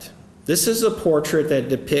left. This is a portrait that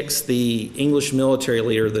depicts the English military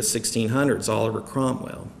leader of the 1600s, Oliver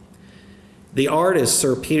Cromwell. The artist,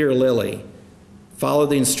 Sir Peter Lilly,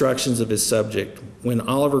 followed the instructions of his subject when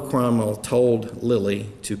Oliver Cromwell told Lilly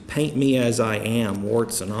to paint me as I am,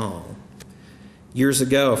 warts and all. Years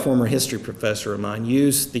ago, a former history professor of mine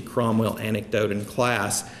used the Cromwell anecdote in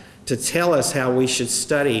class to tell us how we should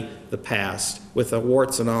study the past with a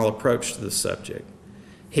warts and all approach to the subject.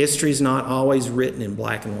 History is not always written in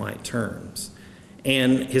black and white terms,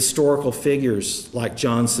 and historical figures like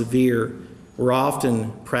John Sevier were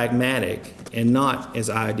often pragmatic and not as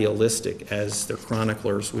idealistic as their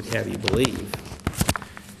chroniclers would have you believe.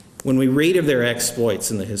 When we read of their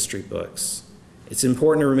exploits in the history books, it's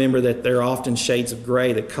important to remember that there are often shades of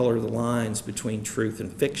gray that color the lines between truth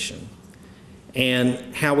and fiction.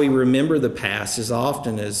 And how we remember the past is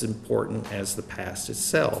often as important as the past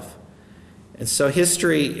itself. And so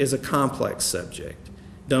history is a complex subject.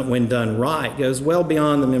 When done right, goes well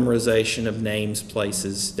beyond the memorization of names,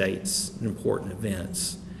 places, dates, and important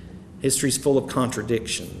events. History's full of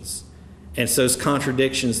contradictions, and it's those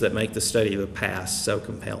contradictions that make the study of the past so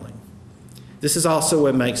compelling. This is also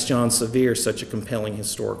what makes John Sevier such a compelling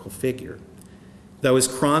historical figure. Though his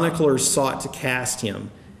chroniclers sought to cast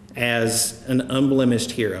him as an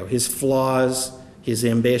unblemished hero, his flaws, his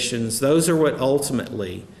ambitions, those are what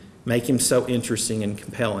ultimately make him so interesting and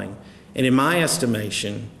compelling. And in my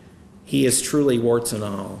estimation, he is truly, warts and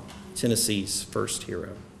all, Tennessee's first hero.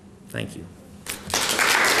 Thank you.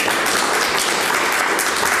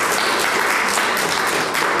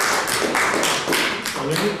 Are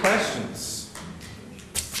there any questions?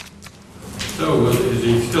 So, is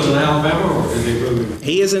he still in Alabama, or is he moving?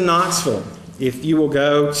 He is in Knoxville. If you will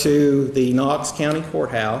go to the Knox County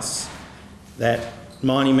Courthouse, that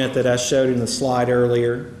monument that I showed in the slide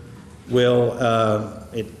earlier,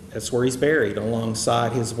 that's where he's buried,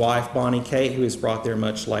 alongside his wife, Bonnie Kate, who was brought there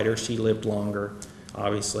much later. She lived longer,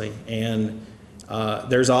 obviously. And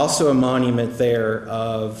there's also a monument there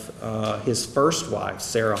of his first wife,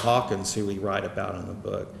 Sarah Hawkins, who we write about in the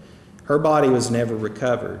book. Her body was never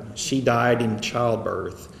recovered. She died in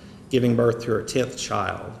childbirth, giving birth to her 10th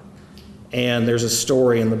child. And there's a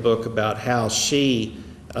story in the book about how she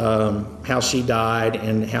died,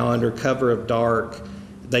 and how under cover of dark,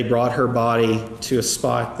 they brought her body to a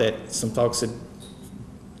spot that some folks had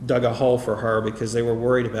dug a hole for her because they were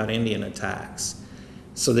worried about Indian attacks.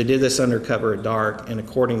 So they did this under cover of dark, and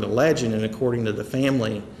according to legend and according to the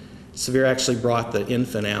family, Sevier actually brought the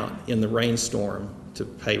infant out in the rainstorm to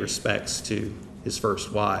pay respects to his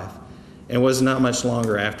first wife. And it was not much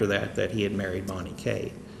longer after that that he had married Bonnie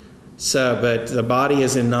Kate. So, but the body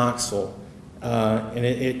is in Knoxville,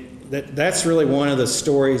 and that's really one of the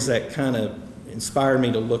stories that kind of inspired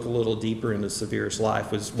me to look a little deeper into Sevier's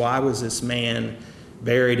life, was why was this man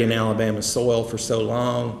buried in Alabama soil for so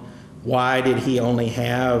long? Why did he only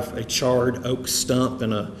have a charred oak stump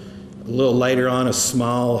and a little later on a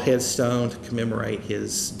small headstone to commemorate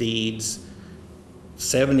his deeds?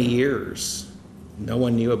 70 years, no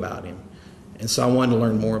one knew about him. And so I wanted to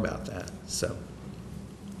learn more about that. So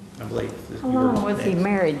I believe. How long was he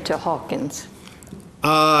married to Hawkins?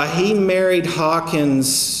 He married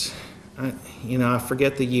Hawkins, I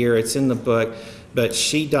forget the year, it's in the book, but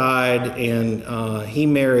she died, and he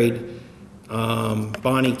married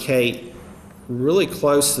Bonnie Kate really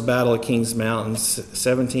close to the Battle of Kings Mountain,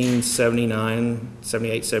 1779,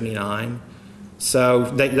 78, 79. So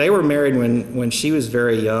they were married when she was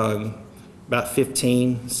very young, about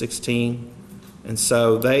 15, 16. And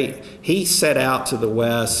so he set out to the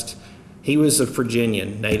west. He was a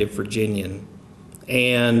Virginian, native Virginian,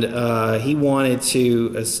 and he wanted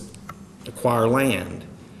to acquire land.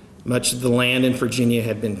 Much of the land in Virginia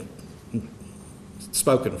had been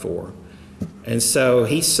spoken for. And so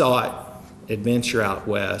he sought adventure out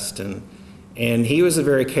west, and he was a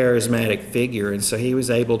very charismatic figure, and so he was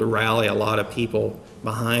able to rally a lot of people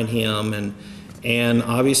behind him, and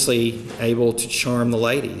obviously able to charm the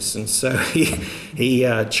ladies. And so he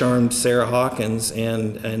charmed Sarah Hawkins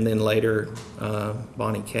and then later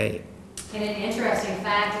Bonnie Kate. And an interesting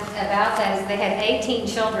fact about that is they had 18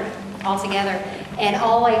 children altogether, and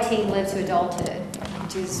all 18 lived to adulthood,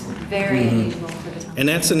 which is very unusual for the time. And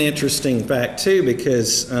that's an interesting fact too,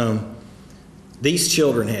 because these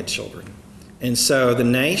children had children. And so the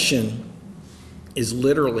nation is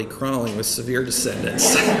literally crawling with Sevier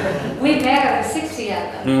descendants. We've had over 60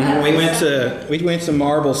 of them. We went to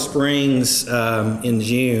Marble Springs in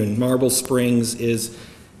June. Marble Springs is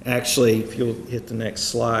actually, if you'll hit the next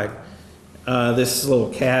slide, this little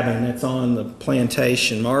cabin that's on the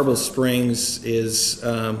plantation. Marble Springs is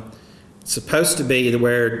supposed to be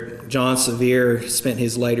where John Sevier spent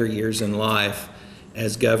his later years in life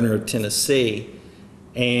as governor of Tennessee.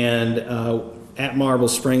 And at Marble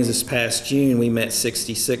Springs this past June, we met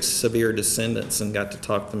 66 Sevier descendants and got to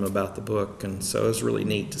talk to them about the book. And so it was really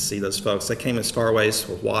neat to see those folks. They came as far away as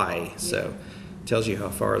Hawaii, so it tells you how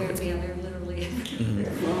far. They're literally.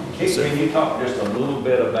 Can you talk just a little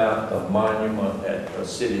bit about the monument at the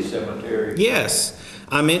city cemetery? Yes,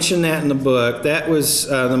 I mentioned that in the book. That was,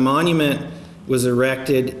 the monument was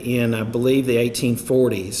erected in, I believe, the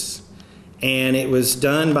 1840s. And it was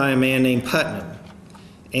done by a man named Putnam.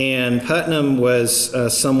 And Putnam was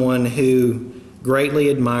someone who greatly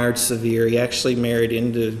admired Sevier. He actually married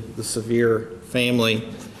into the Sevier family.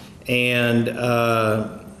 And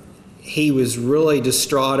he was really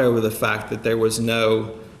distraught over the fact that there was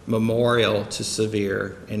no memorial to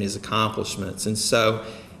Sevier and his accomplishments. And so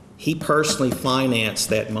he personally financed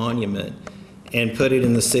that monument and put it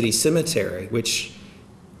in the city cemetery, which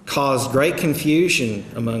caused great confusion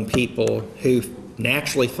among people who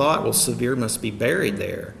naturally thought, well, Sevier must be buried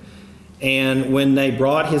there. And when they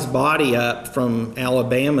brought his body up from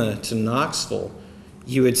Alabama to Knoxville,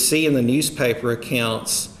 you would see in the newspaper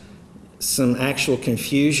accounts some actual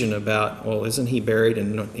confusion about, well, isn't he buried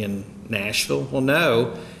in Nashville? Well,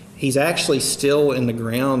 no, he's actually still in the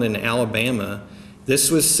ground in Alabama.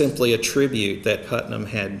 This was simply a tribute that Putnam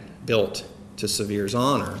had built to Sevier's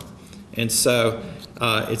honor. And so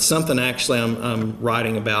it's something actually I'm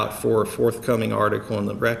writing about for a forthcoming article in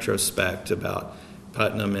the retrospect about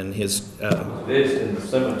Putnam and his... This in the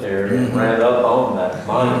cemetery and ran up on that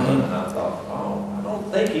monument, and I thought, oh, I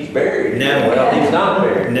don't think he's buried. No. Well, he's not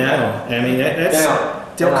buried. No, I mean, that Now,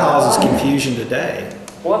 still causes confusion today.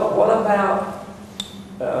 What about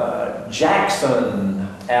Jackson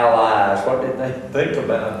allies? What did they think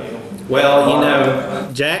about him? Well, you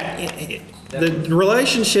know, the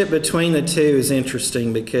relationship between the two is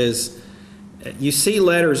interesting because you see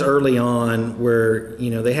letters early on where,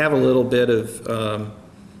 you know, they have a little bit of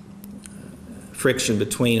friction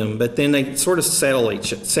between them, but then they sort of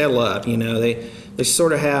settle up, you know. They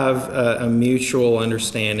sort of have a mutual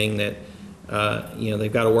understanding that, you know,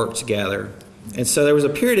 they've got to work together. And so there was a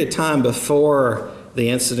period of time before the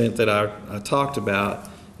incident that I talked about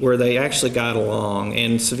where they actually got along.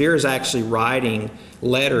 And Sevier is actually writing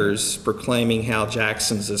letters proclaiming how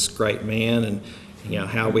Jackson's this great man, and you know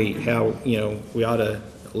how we ought to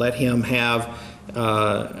let him have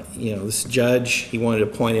you know, this judge. He wanted to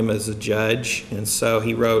appoint him as a judge, and so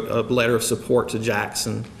he wrote a letter of support to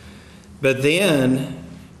Jackson. But then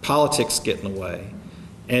politics get in the way,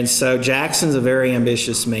 and so Jackson's a very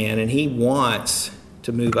ambitious man, and he wants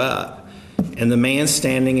to move up. And the man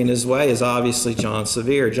standing in his way is obviously John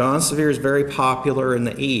Sevier. John Sevier is very popular in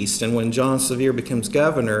the East, and when John Sevier becomes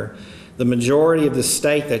governor, the majority of the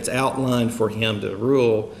state that's outlined for him to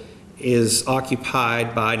rule is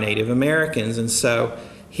occupied by Native Americans. And so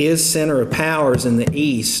his center of power is in the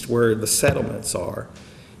East where the settlements are.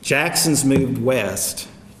 Jackson's moved west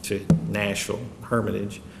to Nashville,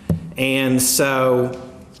 Hermitage. And so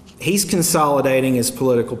he's consolidating his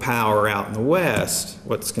political power out in the West,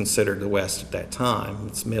 what's considered the West at that time.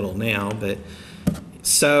 It's middle now, but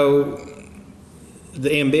so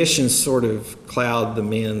the ambitions sort of cloud the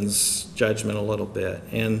men's judgment a little bit.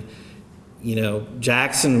 And, you know,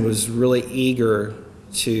 Jackson was really eager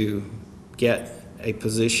to get a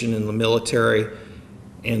position in the military,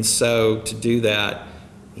 and so to do that,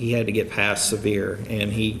 he had to get past Sevier, and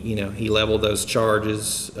he leveled those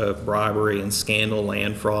charges of bribery and scandal,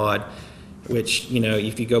 land fraud, which, you know,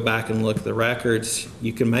 if you go back and look at the records,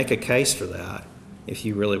 you can make a case for that if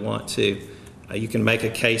you really want to. You can make a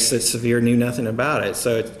case that Sevier knew nothing about it.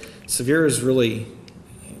 So Sevier is really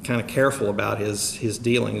kind of careful about his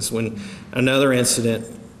dealings. When another incident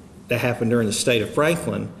that happened during the state of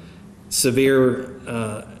Franklin,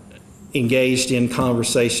 Sevier engaged in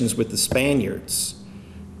conversations with the Spaniards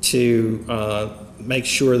to make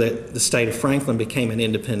sure that the state of Franklin became an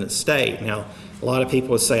independent state. Now, a lot of people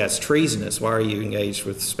would say that's treasonous. Why are you engaged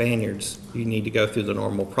with the Spaniards? You need to go through the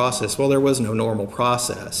normal process. Well, there was no normal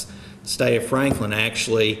process. The state of Franklin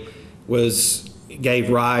actually gave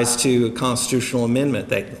rise to a constitutional amendment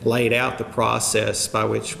that laid out the process by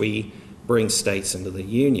which we bring states into the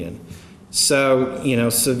Union. So, you know,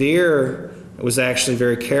 Sevier was actually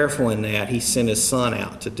very careful in that. He sent his son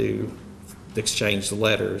out to exchange the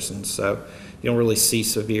letters, and so you don't really see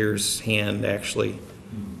Sevier's hand actually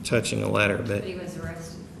touching a letter. But he was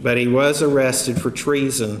arrested. But he was arrested for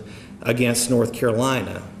treason against North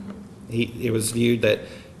Carolina. It was viewed that,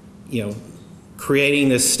 you know, creating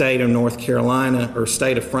this state of North Carolina, or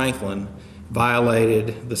state of Franklin,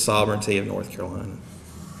 violated the sovereignty of North Carolina.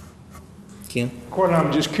 Ken? Gordon,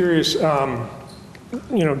 I'm just curious, you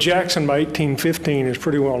know, Jackson by 1815 is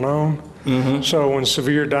pretty well known. Mm-hmm. So when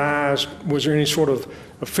Sevier dies, was there any sort of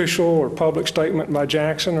official or public statement by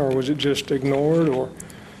Jackson, or was it just ignored? Or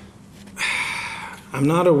I'm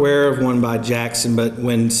not aware of one by Jackson, but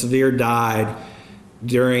when Sevier died,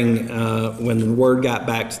 during when the word got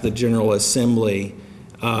back to the General Assembly,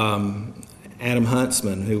 Adam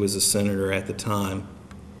Huntsman, who was a senator at the time,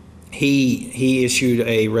 he issued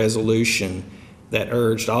a resolution that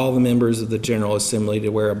urged all the members of the General Assembly to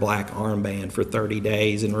wear a black armband for 30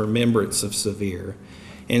 days in remembrance of Sevier.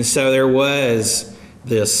 And so there was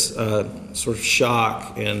this sort of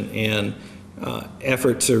shock and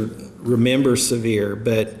effort to remember Sevier,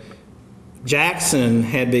 but Jackson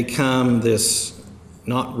had become this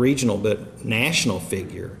not regional but national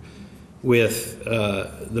figure with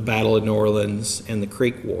the Battle of New Orleans and the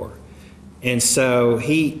Creek War. And so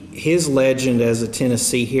his legend as a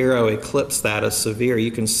Tennessee hero eclipsed that of Sevier. You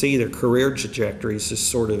can see their career trajectories just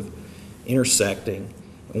sort of intersecting.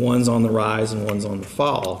 One's on the rise and one's on the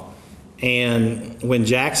fall. And when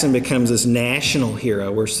Jackson becomes this national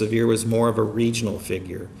hero, where Sevier was more of a regional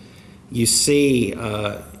figure, you see,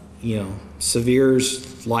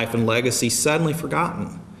 Sevier's life and legacy suddenly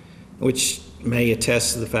forgotten, which may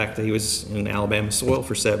attest to the fact that he was in Alabama soil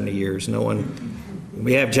for 70 years.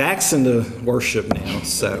 We have Jackson to worship now,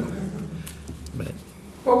 so. But,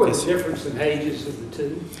 What was the difference in ages of the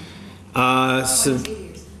two? 22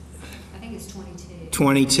 years. I think it's 22.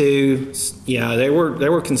 22, yeah, there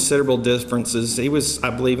were considerable differences. He was,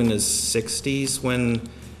 I believe, in his 60s when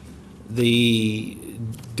the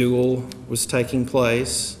duel was taking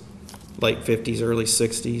place, late 50s, early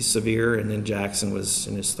 60s, Sevier, and then Jackson was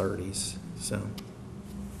in his 30s. So,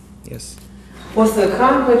 yes. Was the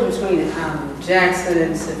conflict between Jackson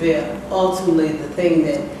and Sevier ultimately the thing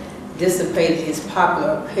that dissipated his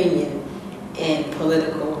popular opinion and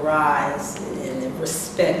political rise and the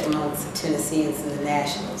respect amongst the Tennesseans and the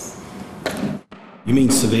Nationals? You mean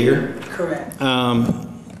Sevier? Correct.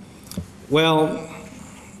 Well,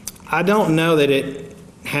 I don't know that it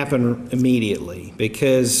happened immediately,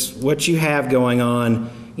 because what you have going on,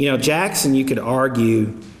 Jackson, you could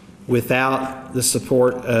argue, without the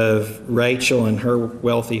support of Rachel and her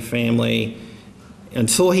wealthy family,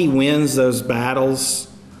 until he wins those battles,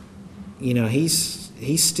 he's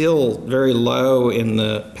still very low in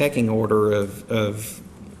the pecking order of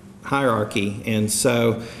hierarchy. And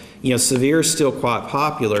so, Sevier is still quite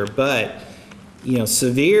popular, but,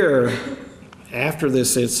 Sevier, after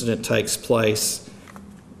this incident takes place,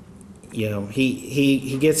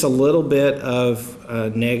 he gets a little bit of a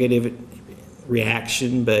negative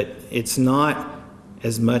reaction, but it's not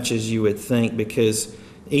as much as you would think, because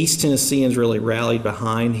East Tennesseans really rallied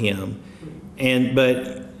behind him.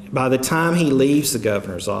 But by the time he leaves the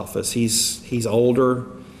governor's office, he's older,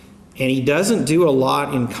 and he doesn't do a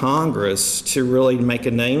lot in Congress to really make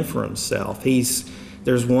a name for himself.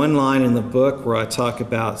 There's one line in the book where I talk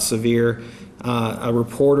about Sevier. A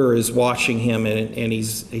reporter is watching him, and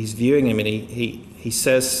he's viewing him, and he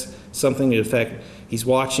says something to the effect, he's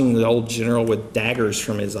watching the old general with daggers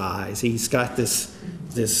from his eyes. He's got this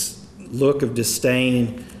look of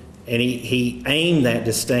disdain, and he aimed that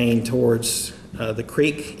disdain towards the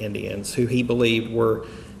Creek Indians, who he believed were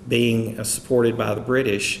being supported by the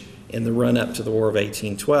British in the run-up to the War of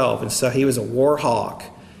 1812. And so he was a war hawk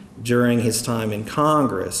during his time in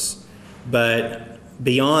Congress. But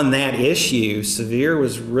beyond that issue, Sevier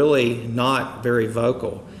was really not very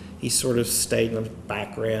vocal. He sort of stayed in the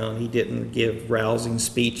background. He didn't give rousing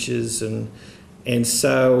speeches, and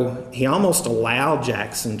so he almost allowed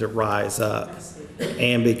Jackson to rise up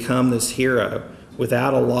and become this hero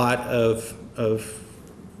without a lot of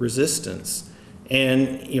resistance.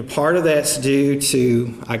 And part of that's due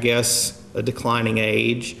to, I guess, a declining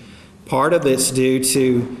age. Part of it's due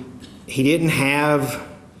to he didn't have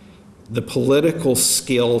the political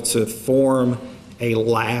skill to form a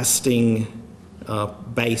lasting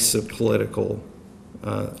base of political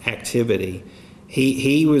activity.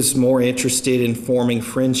 He was more interested in forming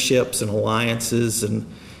friendships and alliances, and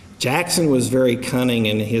Jackson was very cunning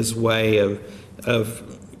in his way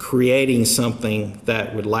of creating something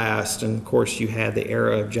that would last. And of course, you had the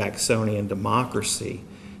era of Jacksonian democracy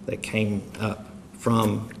that came up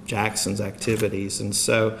from Jackson's activities. And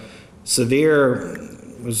so Sevier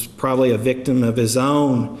was probably a victim of his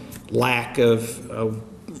own lack of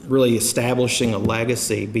really establishing a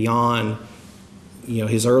legacy beyond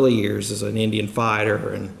his early years as an Indian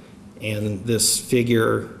fighter and this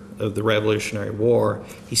figure of the Revolutionary War.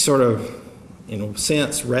 He sort of, in a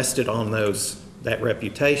sense, rested on that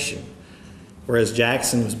reputation, whereas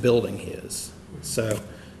Jackson was building his. So,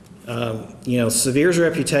 Sevier's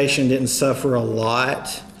reputation didn't suffer a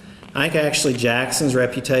lot. I think actually Jackson's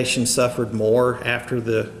reputation suffered more after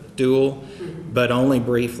the duel, but only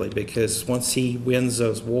briefly, because once he wins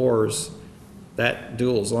those wars, that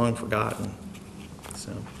duel is long forgotten.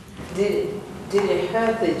 So, Did it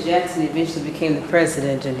hurt that Jackson eventually became the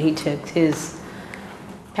president and he took his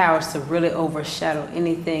powers to really overshadow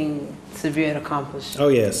anything Sevier had accomplished? Oh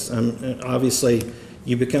yes, obviously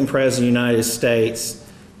you become president of the United States,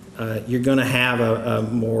 you're going to have a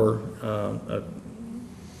more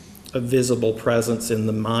a visible presence in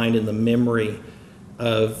the mind and the memory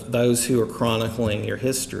of those who are chronicling your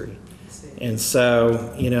history. And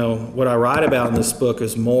so, what I write about in this book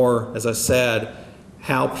is more, as I said,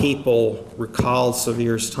 how people recall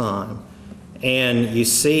Sevier's time. And you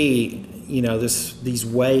see, these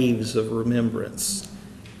waves of remembrance,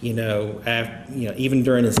 even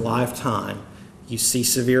during his lifetime. You see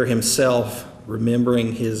Sevier himself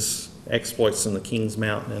remembering his exploits in the King's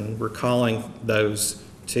Mountain and recalling those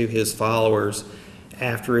to his followers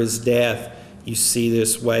after his death. you see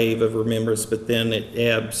this wave of remembrance, but then it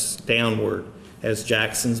ebbs downward as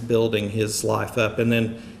Jackson's building his life up. And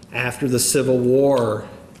then after the Civil War,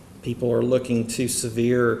 people are looking to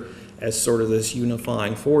Sevier as sort of this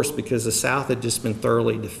unifying force because the South had just been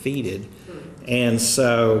thoroughly defeated. And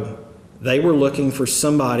so they were looking for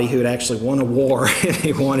somebody who had actually won a war and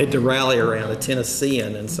they wanted to rally around, a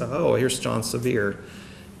Tennessean. And so, oh, here's John Sevier.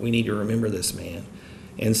 We need to remember this man.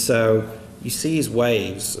 And so you see these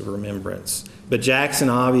waves of remembrance. But Jackson,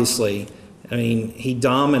 obviously, I mean, he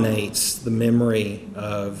dominates the memory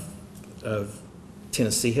of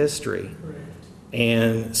Tennessee history.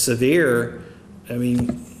 And Sevier, I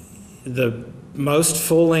mean, the most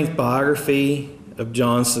full-length biography of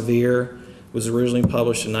John Sevier was originally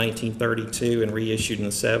published in 1932 and reissued in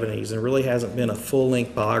the 70s, and really hasn't been a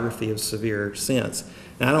full-length biography of Sevier since.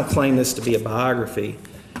 Now, I don't claim this to be a biography,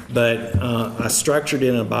 but I structured it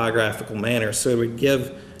in a biographical manner so it would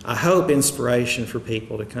give, I hope, inspiration for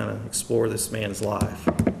people to kind of explore this man's life.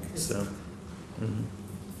 So,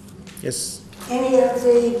 yes. Any of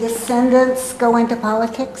the descendants go into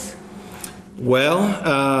politics? Well,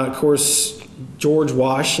 of course, George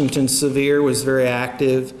Washington Sevier was very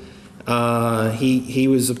active. He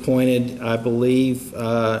was appointed, I believe,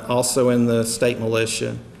 also in the state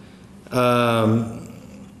militia.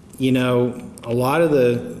 You know, a lot of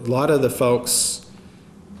the folks,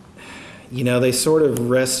 you know, they sort of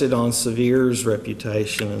rested on Sevier's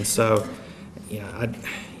reputation, and so, yeah,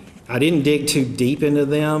 I didn't dig too deep into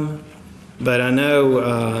them, but I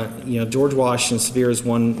know, you know, George Washington Sevier is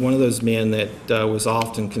one of those men that was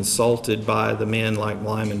often consulted by the men like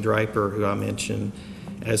Lyman Draper, who I mentioned,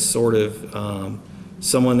 as sort of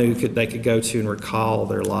someone who they could go to and recall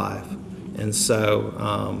their life, and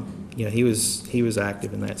so you know, he was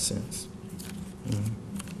active in that sense.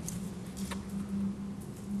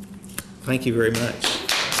 Thank you very much.